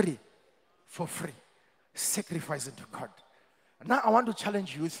 For free. Sacrificing to God. Now I want to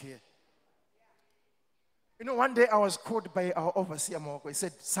challenge youth here. You know, one day I was called by our overseer. He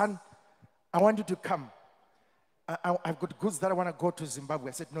said, son, I want you to come. I've got goods that I want to go to Zimbabwe.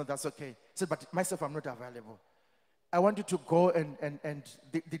 I said, no, that's okay. He said, but myself, I'm not available. I want you to go and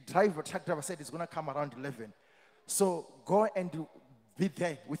the truck driver said he's going to come around 11. So go and be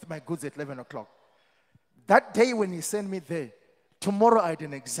there with my goods at 11 o'clock. That day when he sent me there, tomorrow I had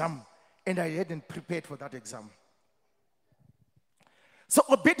an exam and I hadn't prepared for that exam. So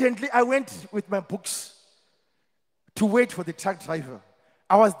obediently, I went with my books to wait for the truck driver.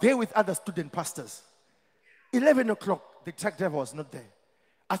 I was there with other student pastors. 11 o'clock, the truck driver was not there.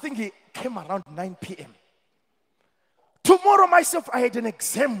 I think he came around 9 p.m. Tomorrow myself, I had an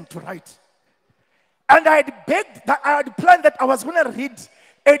exam to write. And I had planned that I was going to read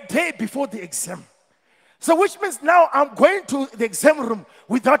a day before the exam. So which means now I'm going to the exam room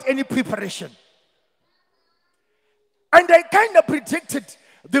without any preparation. And I kind of predicted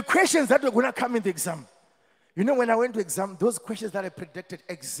the questions that were going to come in the exam. You know, when I went to exam, those questions that I predicted,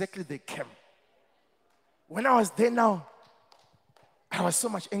 exactly they came. When I was there now, I was so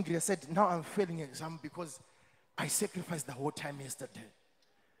much angry. I said, now I'm failing exam because I sacrificed the whole time yesterday.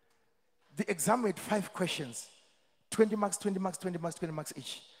 The exam had 5 questions, 20 marks, 20 marks, 20 marks, 20 marks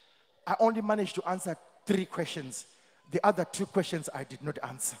each. I only managed to answer 3 questions. The other 2 questions I did not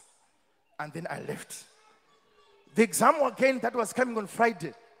answer. And then I left. The exam again that was coming on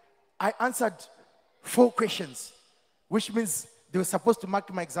Friday, I answered 4 questions, which means they were supposed to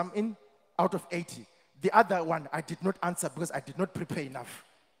mark my exam in out of 80. The other one I did not answer because I did not prepare enough.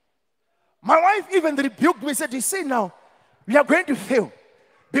 My wife even rebuked me, said, you see now, we are going to fail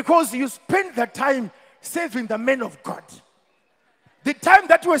because you spent the time saving the men of God. The time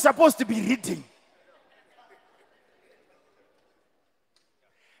that you were supposed to be reading.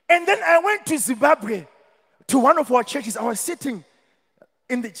 And then I went to Zimbabwe, to one of our churches. I was sitting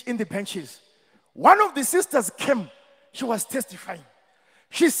in the benches. One of the sisters came. She was testifying.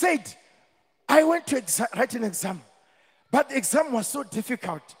 She said, I went to write an exam, but the exam was so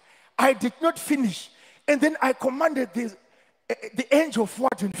difficult. I did not finish. And then I commanded the angel of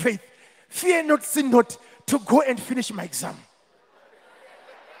word and faith, fear not, sin not, to go and finish my exam.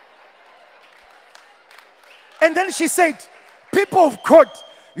 And then she said, people of God,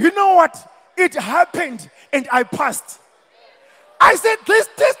 you know what? It happened and I passed. I said, this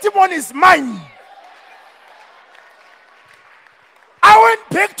testimony is mine. I went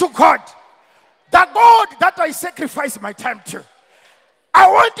back to God. The God that I sacrificed my time to. I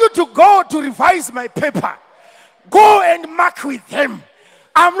want you to go to revise my paper. Go and mark with him.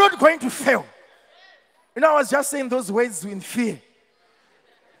 I'm not going to fail. You know, I was just saying those words in fear.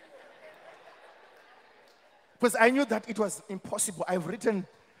 Because I knew that it was impossible. I've written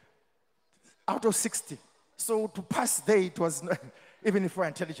out of 60. So to pass there, it was not, even if we're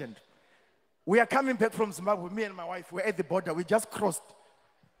intelligent. We are coming back from Zimbabwe, me and my wife, we're at the border. We just crossed.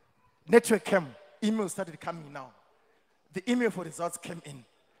 Network came. Email started coming now. The email for results came in.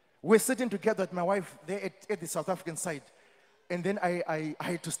 We're sitting together with my wife there at the South African side. And then I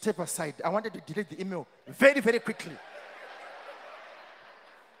had to step aside. I wanted to delete the email very, very quickly.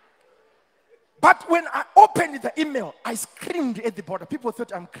 But when I opened the email, I screamed at the border. People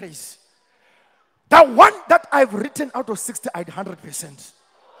thought I'm crazy. The one that I've written out of 60, I had 100%.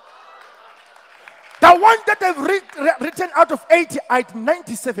 The one that I've written out of 80, I had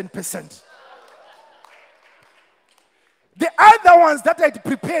 97%. The other ones that I'd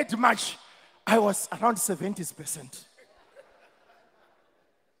prepared much, I was around 70%.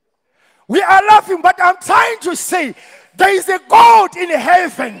 We are laughing, but I'm trying to say there is a God in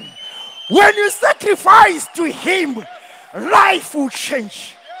heaven. When you sacrifice to him, life will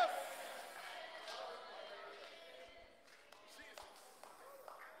change.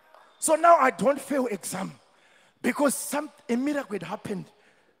 So now I don't fail exam because a miracle had happened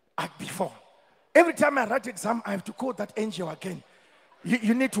before. Every time I write exam, I have to call that angel again.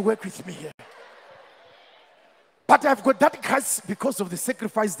 You need to work with me here. But I've got that curse because of the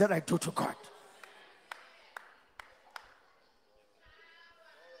sacrifice that I do to God.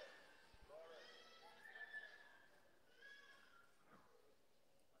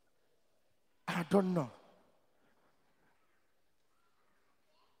 I don't know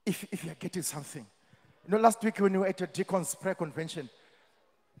if you're getting something. You know, last week when we were at a deacon's prayer convention,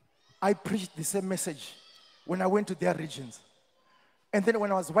 I preached the same message when I went to their regions. And then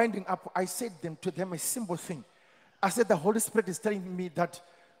when I was winding up, I said to them a simple thing. I said, the Holy Spirit is telling me that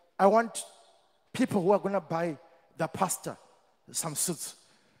I want people who are going to buy the pastor some suits.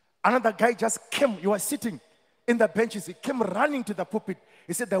 Another guy just came. You were sitting in the benches. He came running to the pulpit.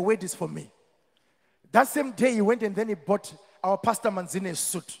 He said, the word is for me. That same day, he went and then he bought our Pastor Manzine's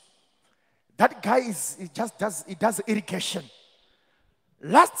suit. That guy does irrigation.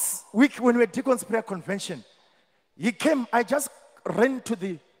 Last week when we were at Deacon's Prayer Convention, he came. I just ran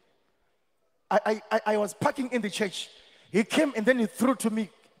to I was parking in the church. He came and then he threw to me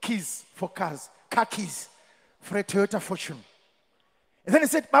keys for car keys for a Toyota Fortune. And then he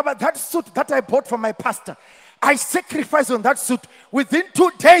said, Baba, that suit that I bought for my pastor, I sacrificed on that suit. Within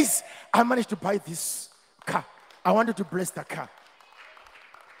 2 days, I managed to buy this car. I wanted to bless the car.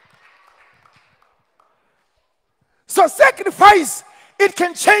 So sacrifice, it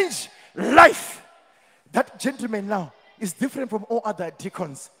can change life. That gentleman now is different from all other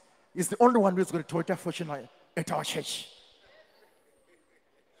deacons. He's the only one who's got a Toyota Fortune at our church.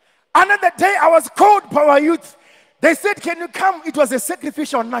 Another day, I was called by our youth. They said, can you come? It was a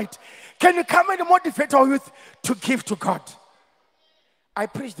sacrificial night. Can you come and motivate our youth to give to God? I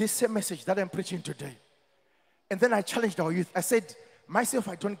preached this same message that I'm preaching today. And then I challenged our youth. I said, myself,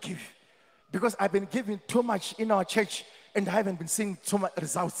 I don't give. Because I've been giving too much in our church and I haven't been seeing too much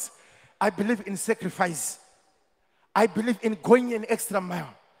results. I believe in sacrifice. I believe in going an extra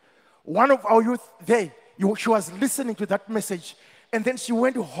mile. One of our youth there, she was listening to that message. And then she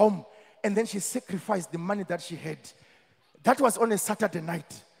went home and then she sacrificed the money that she had. That was on a Saturday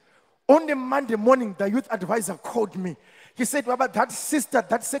night. On the Monday morning, the youth advisor called me. He said, Baba, that sister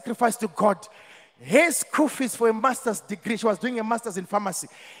that sacrificed to God, Her school fees for a master's degree, she was doing a master's in pharmacy.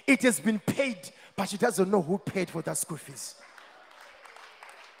 It has been paid, but she doesn't know who paid for that school fees.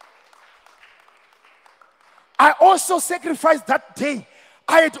 I also sacrificed that day.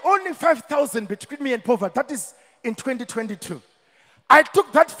 I had only 5,000 between me and poverty. That is in 2022. I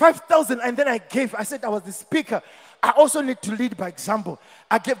took that 5,000 and then I gave. I said I was the speaker. I also need to lead by example.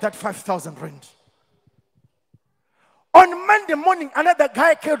 I gave that 5,000 rand. On Monday morning, another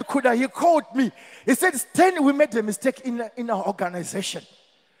guy called Kuda. He called me. He said, Stan, we made a mistake in our organization.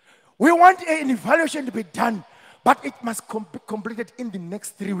 We want an evaluation to be done, but it must be completed in the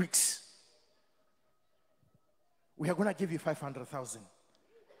next 3 weeks. We are going to give you 500,000.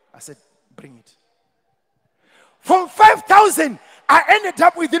 I said, bring it. From 5,000, I ended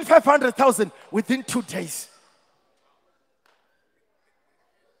up within 500,000 within 2 days.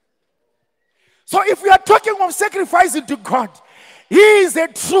 So if we are talking of sacrificing to God, He is a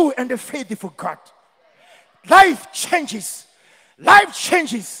true and a faithful God. Life changes. Life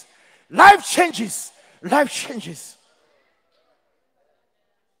changes. Life changes. Life changes.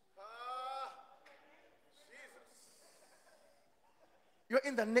 You're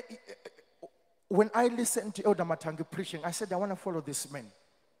in the when I listened to Elder Matangi preaching, I said, I want to follow this man.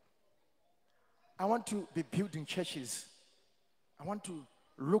 I want to be building churches. I want to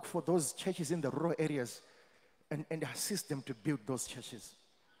look for those churches in the rural areas and assist them to build those churches.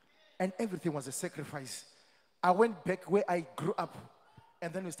 And everything was a sacrifice. I went back where I grew up,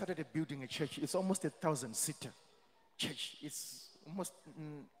 and then we started building a church. It's almost 1,000-seater church. It's almost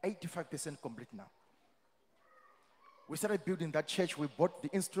 85% complete now. We started building that church. We bought the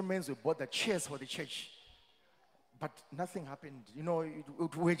instruments. We bought the chairs for the church. But nothing happened. You know,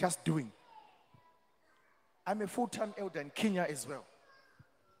 we're just doing. I'm a full-time elder in Kenya as well.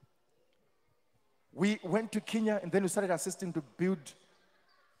 We went to Kenya, and then we started assisting to build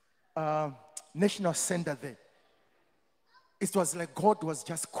a national center there. It was like God was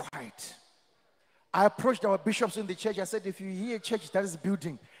just quiet. I approached our bishops in the church. I said, if you hear a church that is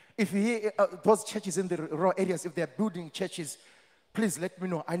building, if you hear those churches in the rural areas, if they're building churches, please let me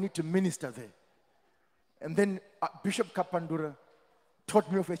know. I need to minister there. And then Bishop Kapandura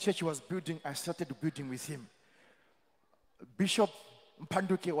told me of a church he was building. I started building with him. Bishop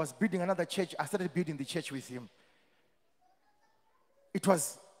Mpanduke was building another church. I started building the church with him. It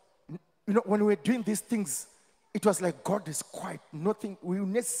was, you know, when we were doing these things, it was like God is quiet. Nothing, we were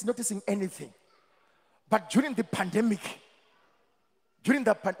noticing anything. But during the pandemic,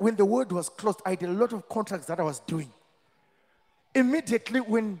 when the world was closed, I did a lot of contracts that I was doing. Immediately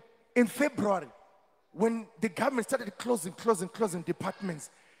in February, when the government started closing departments,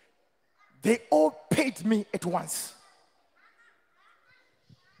 they all paid me at once.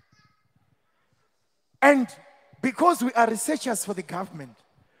 And because we are researchers for the government,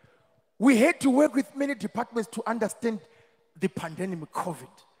 we had to work with many departments to understand the pandemic COVID.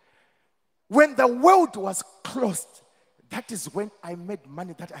 When the world was closed, that is when I made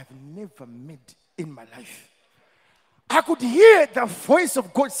money that I've never made in my life. I could hear the voice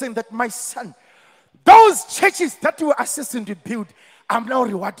of God saying that, my son, those churches that you were assisting to build, I'm now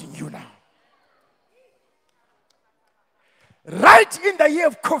rewarding you now. Right in the year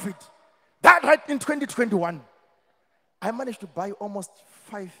of COVID, that right in 2021, I managed to buy almost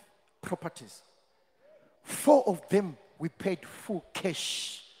 5 properties. 4 of them we paid full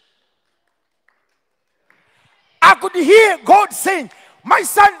cash. I could hear God saying, my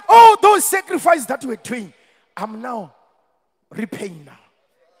son, all those sacrifices that we're doing, I'm now repaying now.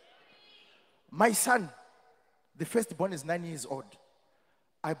 My son, the firstborn is 9 years old.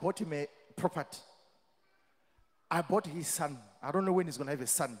 I bought him a property. I bought his son. I don't know when he's going to have a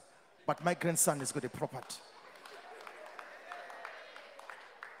son, but my grandson has got a property.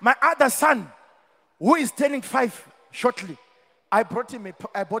 My other son, who is turning 5 shortly, I bought him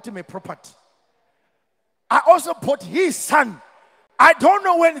a property. I also bought his son. I don't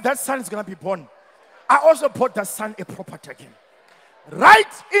know when that son is going to be born. I also bought that son a property again.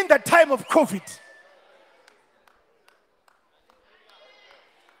 Right in the time of COVID.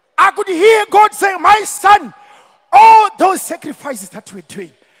 I could hear God saying, my son, all those sacrifices that we're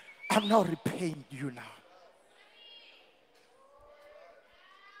doing, I'm now repaying you now.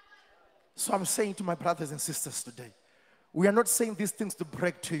 So I'm saying to my brothers and sisters today, we are not saying these things to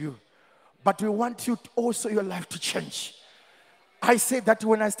brag to you, but we want you to also your life to change. I said that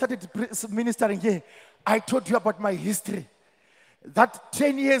when I started ministering here, I told you about my history. That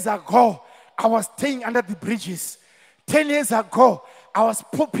 10 years ago, I was staying under the bridges. 10 years ago, I was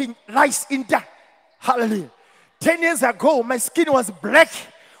popping lice in there. Hallelujah. 10 years ago, my skin was black.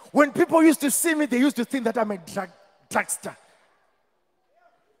 When people used to see me, they used to think that I'm a drugster.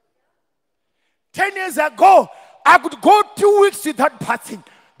 10 10 years ago, I could go 2 weeks without bathing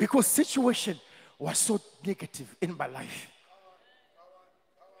because situation was so negative in my life.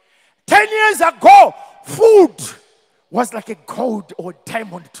 10 years ago, food was like a gold or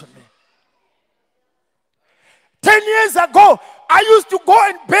diamond to me. 10 years ago, I used to go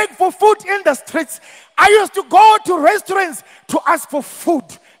and beg for food in the streets. I used to go to restaurants to ask for food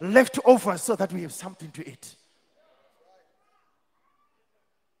left over so that we have something to eat.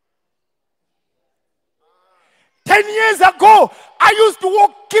 10 years ago, I used to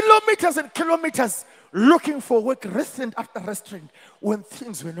walk kilometers and kilometers looking for work, restaurant after restaurant, when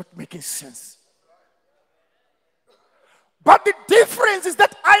things were not making sense. But the difference is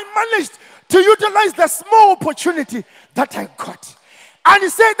that I managed to utilize the small opportunity that I got. And he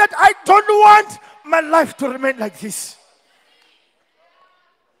said that I don't want my life to remain like this.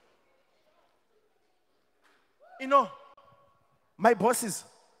 You know, my bosses,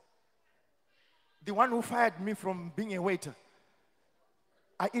 the one who fired me from being a waiter,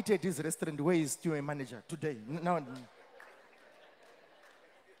 I eat at his restaurant where he's still a manager today. Now,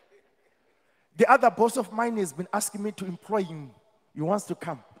 the other boss of mine has been asking me to employ him. He wants to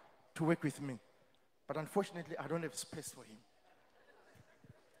come to work with me. But unfortunately, I don't have space for him.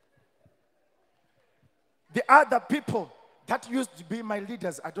 The other people that used to be my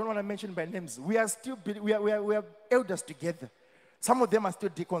leaders, I don't want to mention by names, we are elders together. Some of them are still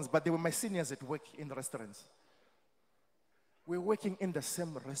deacons, but they were my seniors at work in the restaurants. We're working in the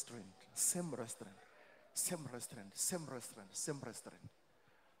same restaurant, same restaurant, same restaurant, same restaurant, same restaurant.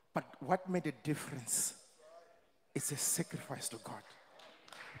 But what made a difference is a sacrifice to God.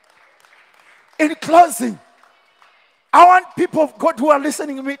 In closing, I want people of God who are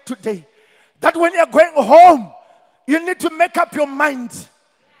listening to me today, that when you're going home, you need to make up your mind.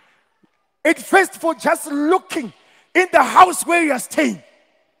 At first, for just looking in the house where you are staying.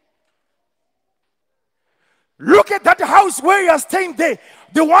 Look at that house where you are staying there.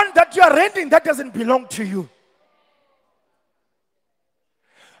 The one that you are renting that doesn't belong to you.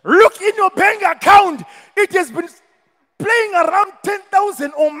 Look in your bank account. It has been playing around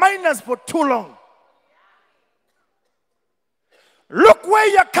 10,000 or minus for too long. Look where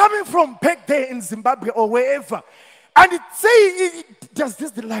you're coming from back there in Zimbabwe or wherever. And it say, does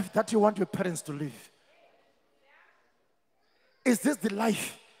this the life that you want your parents to live? Is this the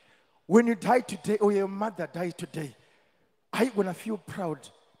life when you die today or your mother died today? Are you going to feel proud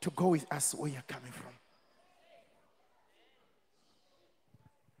to go with us where you're coming from?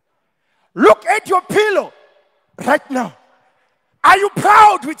 Look at your pillow right now. Are you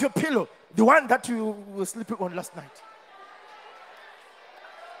proud with your pillow? The one that you were sleeping on last night.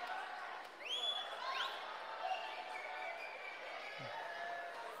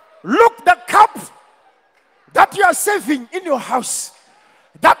 Look, the cup that you are saving in your house.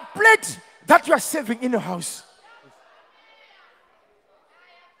 That plate that you are saving in your house.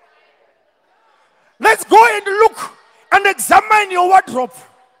 Let's go and look and examine your wardrobe.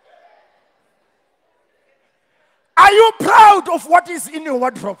 Are you proud of what is in your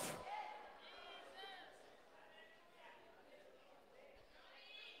wardrobe?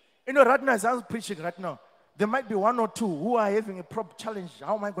 You know, right now, as I'm preaching right now, there might be one or two who are having a proper challenge.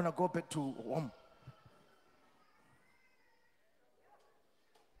 How am I going to go back to home?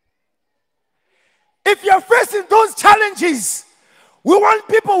 If you're facing those challenges, we want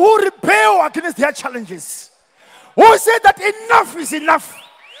people who rebel against their challenges. Who say that enough is enough.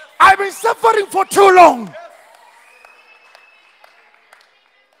 I've been suffering for too long.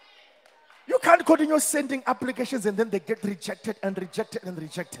 You can't continue sending applications and then they get rejected and rejected and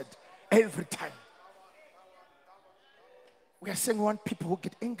rejected every time. We are saying we want people who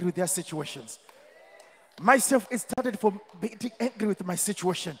get angry with their situations. Myself, it started from getting angry with my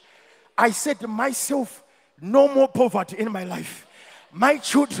situation. I said to myself, no more poverty in my life. My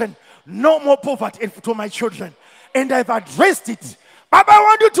children, no more poverty to my children. And I've addressed it. But I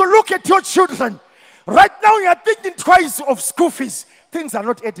want you to look at your children. Right now you are thinking twice of school fees. Things are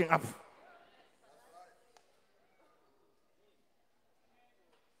not adding up.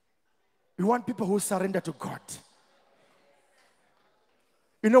 We want people who surrender to God.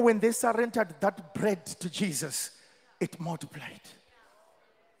 You know, when they surrendered that bread to Jesus, it multiplied.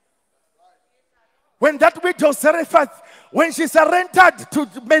 When that widow Zarephath, when she surrendered to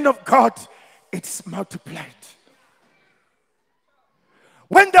the men of God, it's multiplied.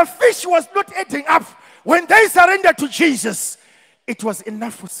 When the fish was not adding up, when they surrendered to Jesus, it was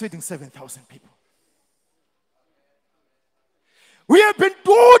enough for feeding 7,000 people. We have been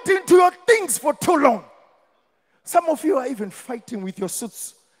taught into your things for too long. Some of you are even fighting with your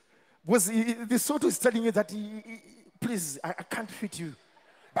suits. Because the suit is telling you that, please, I can't fit you.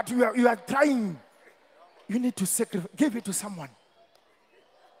 But you are trying You need to sacrifice. Give it to someone.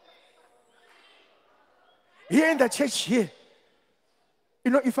 Here in the church here,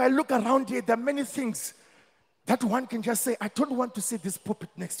 you know, if I look around here, there are many things that one can just say, I don't want to see this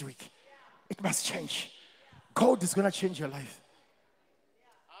pulpit next week. It must change. God is going to change your life.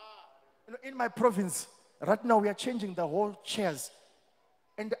 You know, in my province, right now we are changing the whole chairs.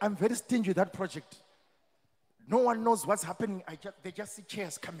 And I'm very stingy with that project. No one knows what's happening. They just see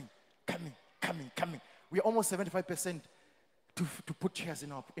chairs coming. We're almost 75% to put chairs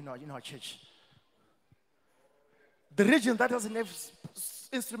in our church. The region that doesn't have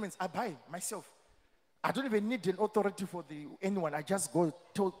instruments, I buy myself. I don't even need an authority for anyone. I just go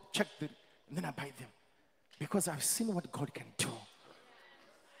to check and then I buy them. Because I've seen what God can do.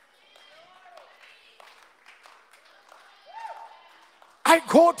 I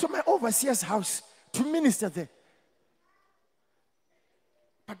go to my overseer's house to minister there.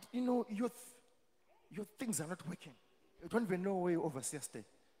 But you know, your things are not working. You don't even know where your overseers stay.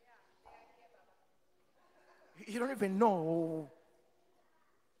 You don't even know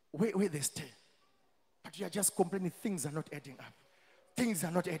where they stay. But you are just complaining things are not adding up. Things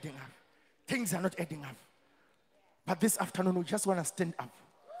are not adding up. Things are not adding up. But this afternoon, we just want to stand up.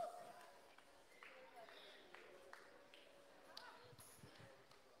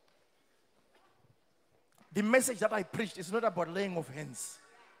 The message that I preached is not about laying of hands.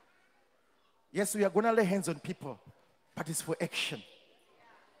 Yes, we are going to lay hands on people, but it's for action.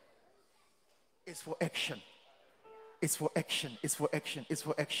 It's for action. It's for action. It's for action. It's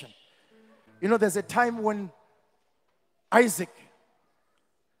for action. You know, there's a time when Isaac,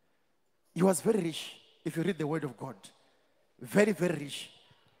 he was very rich, if you read the word of God. Very, very rich.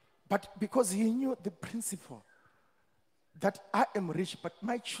 But because he knew the principle that I am rich, but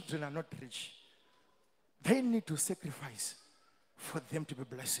my children are not rich, they need to sacrifice for them to be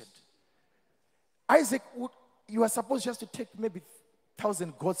blessed. Isaac, you are supposed just to take maybe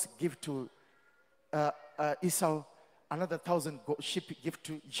 1,000 goats, give to Esau, another 1,000 sheep, give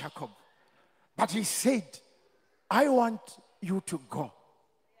to Jacob. But he said, I want you to go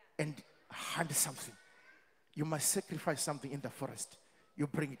and hunt something. You must sacrifice something in the forest. You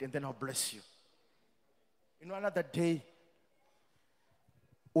bring it and then I'll bless you. You know, another day,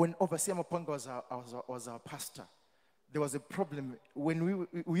 when Overseer Muhomba was our pastor, there was a problem when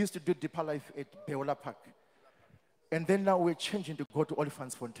we used to do Deeper Life at Beola Park. And then now we're changing to go to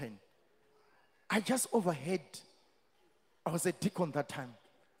Olifants Fontaine. I just overheard, I was a deacon that time,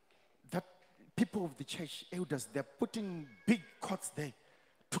 that people of the church, elders, they're putting big cots there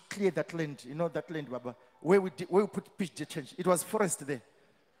to clear that land. You know that land, Baba, where we put pitch the church. It was forest there.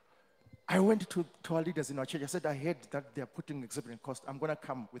 I went to our leaders in our church. I said, I heard that they're putting exorbitant cost. I'm going to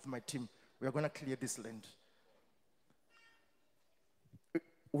come with my team. We are going to clear this land.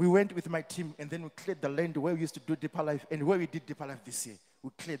 We went with my team and then we cleared the land where we used to do Deeper Life and where we did Deeper Life this year. We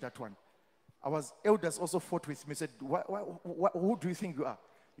cleared that one. Our elders also fought with me, said, who do you think you are?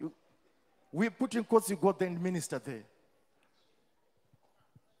 We put in courts, you go there and minister there.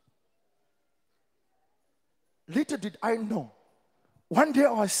 Little did I know. One day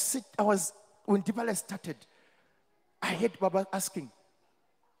when Deeper Life started, I heard Baba asking,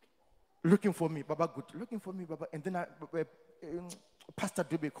 looking for me, Baba good, looking for me, Baba. And then Pastor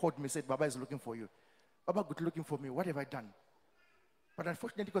Dube called me and said, Baba is looking for you. Baba good, looking for me. What have I done? But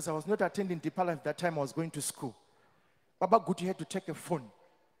unfortunately, because I was not attending Deeper Life that time, I was going to school. Baba good, you had to take a phone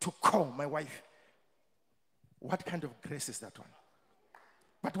to call my wife. What kind of grace is that one?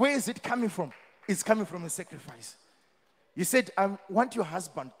 But where is it coming from? It's coming from a sacrifice. He said, I want your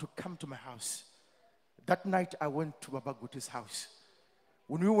husband to come to my house. That night, I went to Baba Guti's house.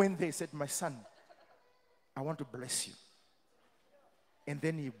 When we went there, he said, my son, I want to bless you. And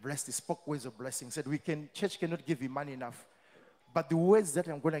then he blessed, he spoke words of blessing. He said, church cannot give you money enough. But the words that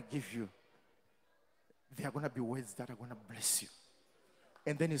I'm going to give you, they are going to be words that are going to bless you.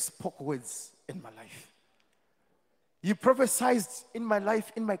 And then he spoke words in my life. He prophesied in my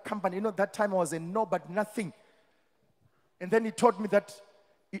life, in my company. You know, that time I was a no but nothing. And then he told me that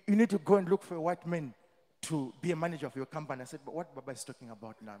you need to go and look for a white man to be a manager of your company. I said, but what Baba is talking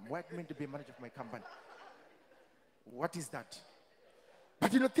about now? White man to be a manager of my company. What is that?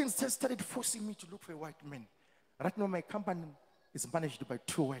 But you know, things just started forcing me to look for a white man. Right now, my company is managed by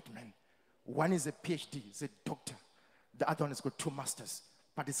 2 white men. One is a PhD, he's a doctor. The other one has got 2 masters.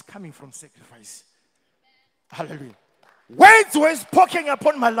 But it's coming from sacrifice. Hallelujah. Words were spoken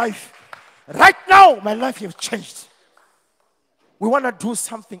upon my life. Right now, my life has changed. We want to do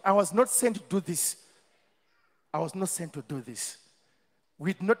something. I was not sent to do this. I was not sent to do this.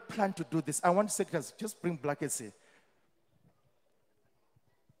 We did not plan to do this. I want secretaries, just bring buckets here.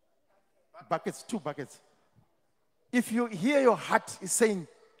 Buckets, 2 buckets. If you hear your heart is saying,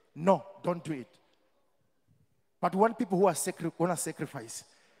 no, don't do it. But we want people who are want to sacrifice.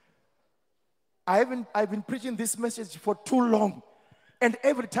 I've been preaching this message for too long. And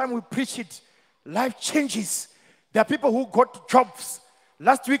every time we preach it, life changes. There are people who got jobs.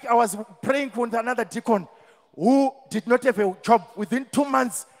 Last week I was praying for another deacon who did not have a job. Within 2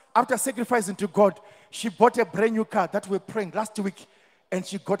 months after sacrificing to God, she bought a brand new car that we were praying last week, and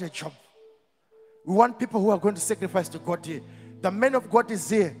she got a job. We want people who are going to sacrifice to God here. The man of God is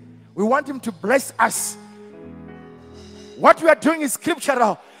here. We want him to bless us. What we are doing is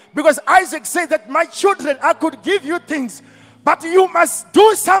scriptural. Because Isaac said that my children, I could give you things, but you must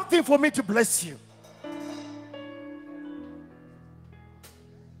do something for me to bless you.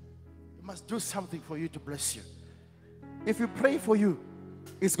 You must do something for you to bless you. If you pray for you,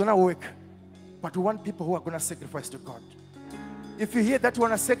 it's going to work. But we want people who are going to sacrifice to God. If you hear that you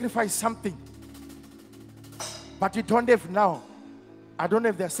want to sacrifice something, but you don't have now, I don't know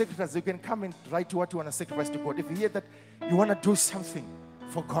if there are sacrifices, you can come and write what you want to sacrifice to God. If you hear that you want to do something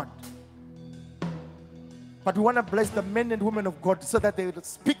for God, but we want to bless the men and women of God so that they will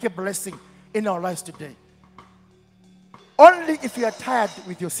speak a blessing in our lives today. Only if you are tired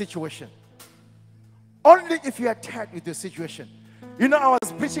with your situation. Only if you are tired with your situation. You know, I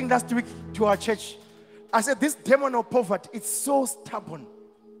was preaching last week to our church. I said this demon of poverty, it's so stubborn.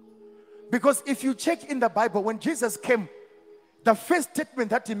 Because if you check in the Bible, when Jesus came, the first statement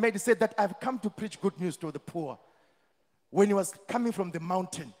that he made, he said that I've come to preach good news to the poor. When he was coming from the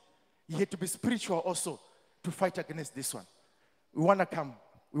mountain, he had to be spiritual also to fight against this one. We want to come.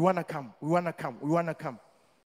 We want to come. We want to come. We want to come.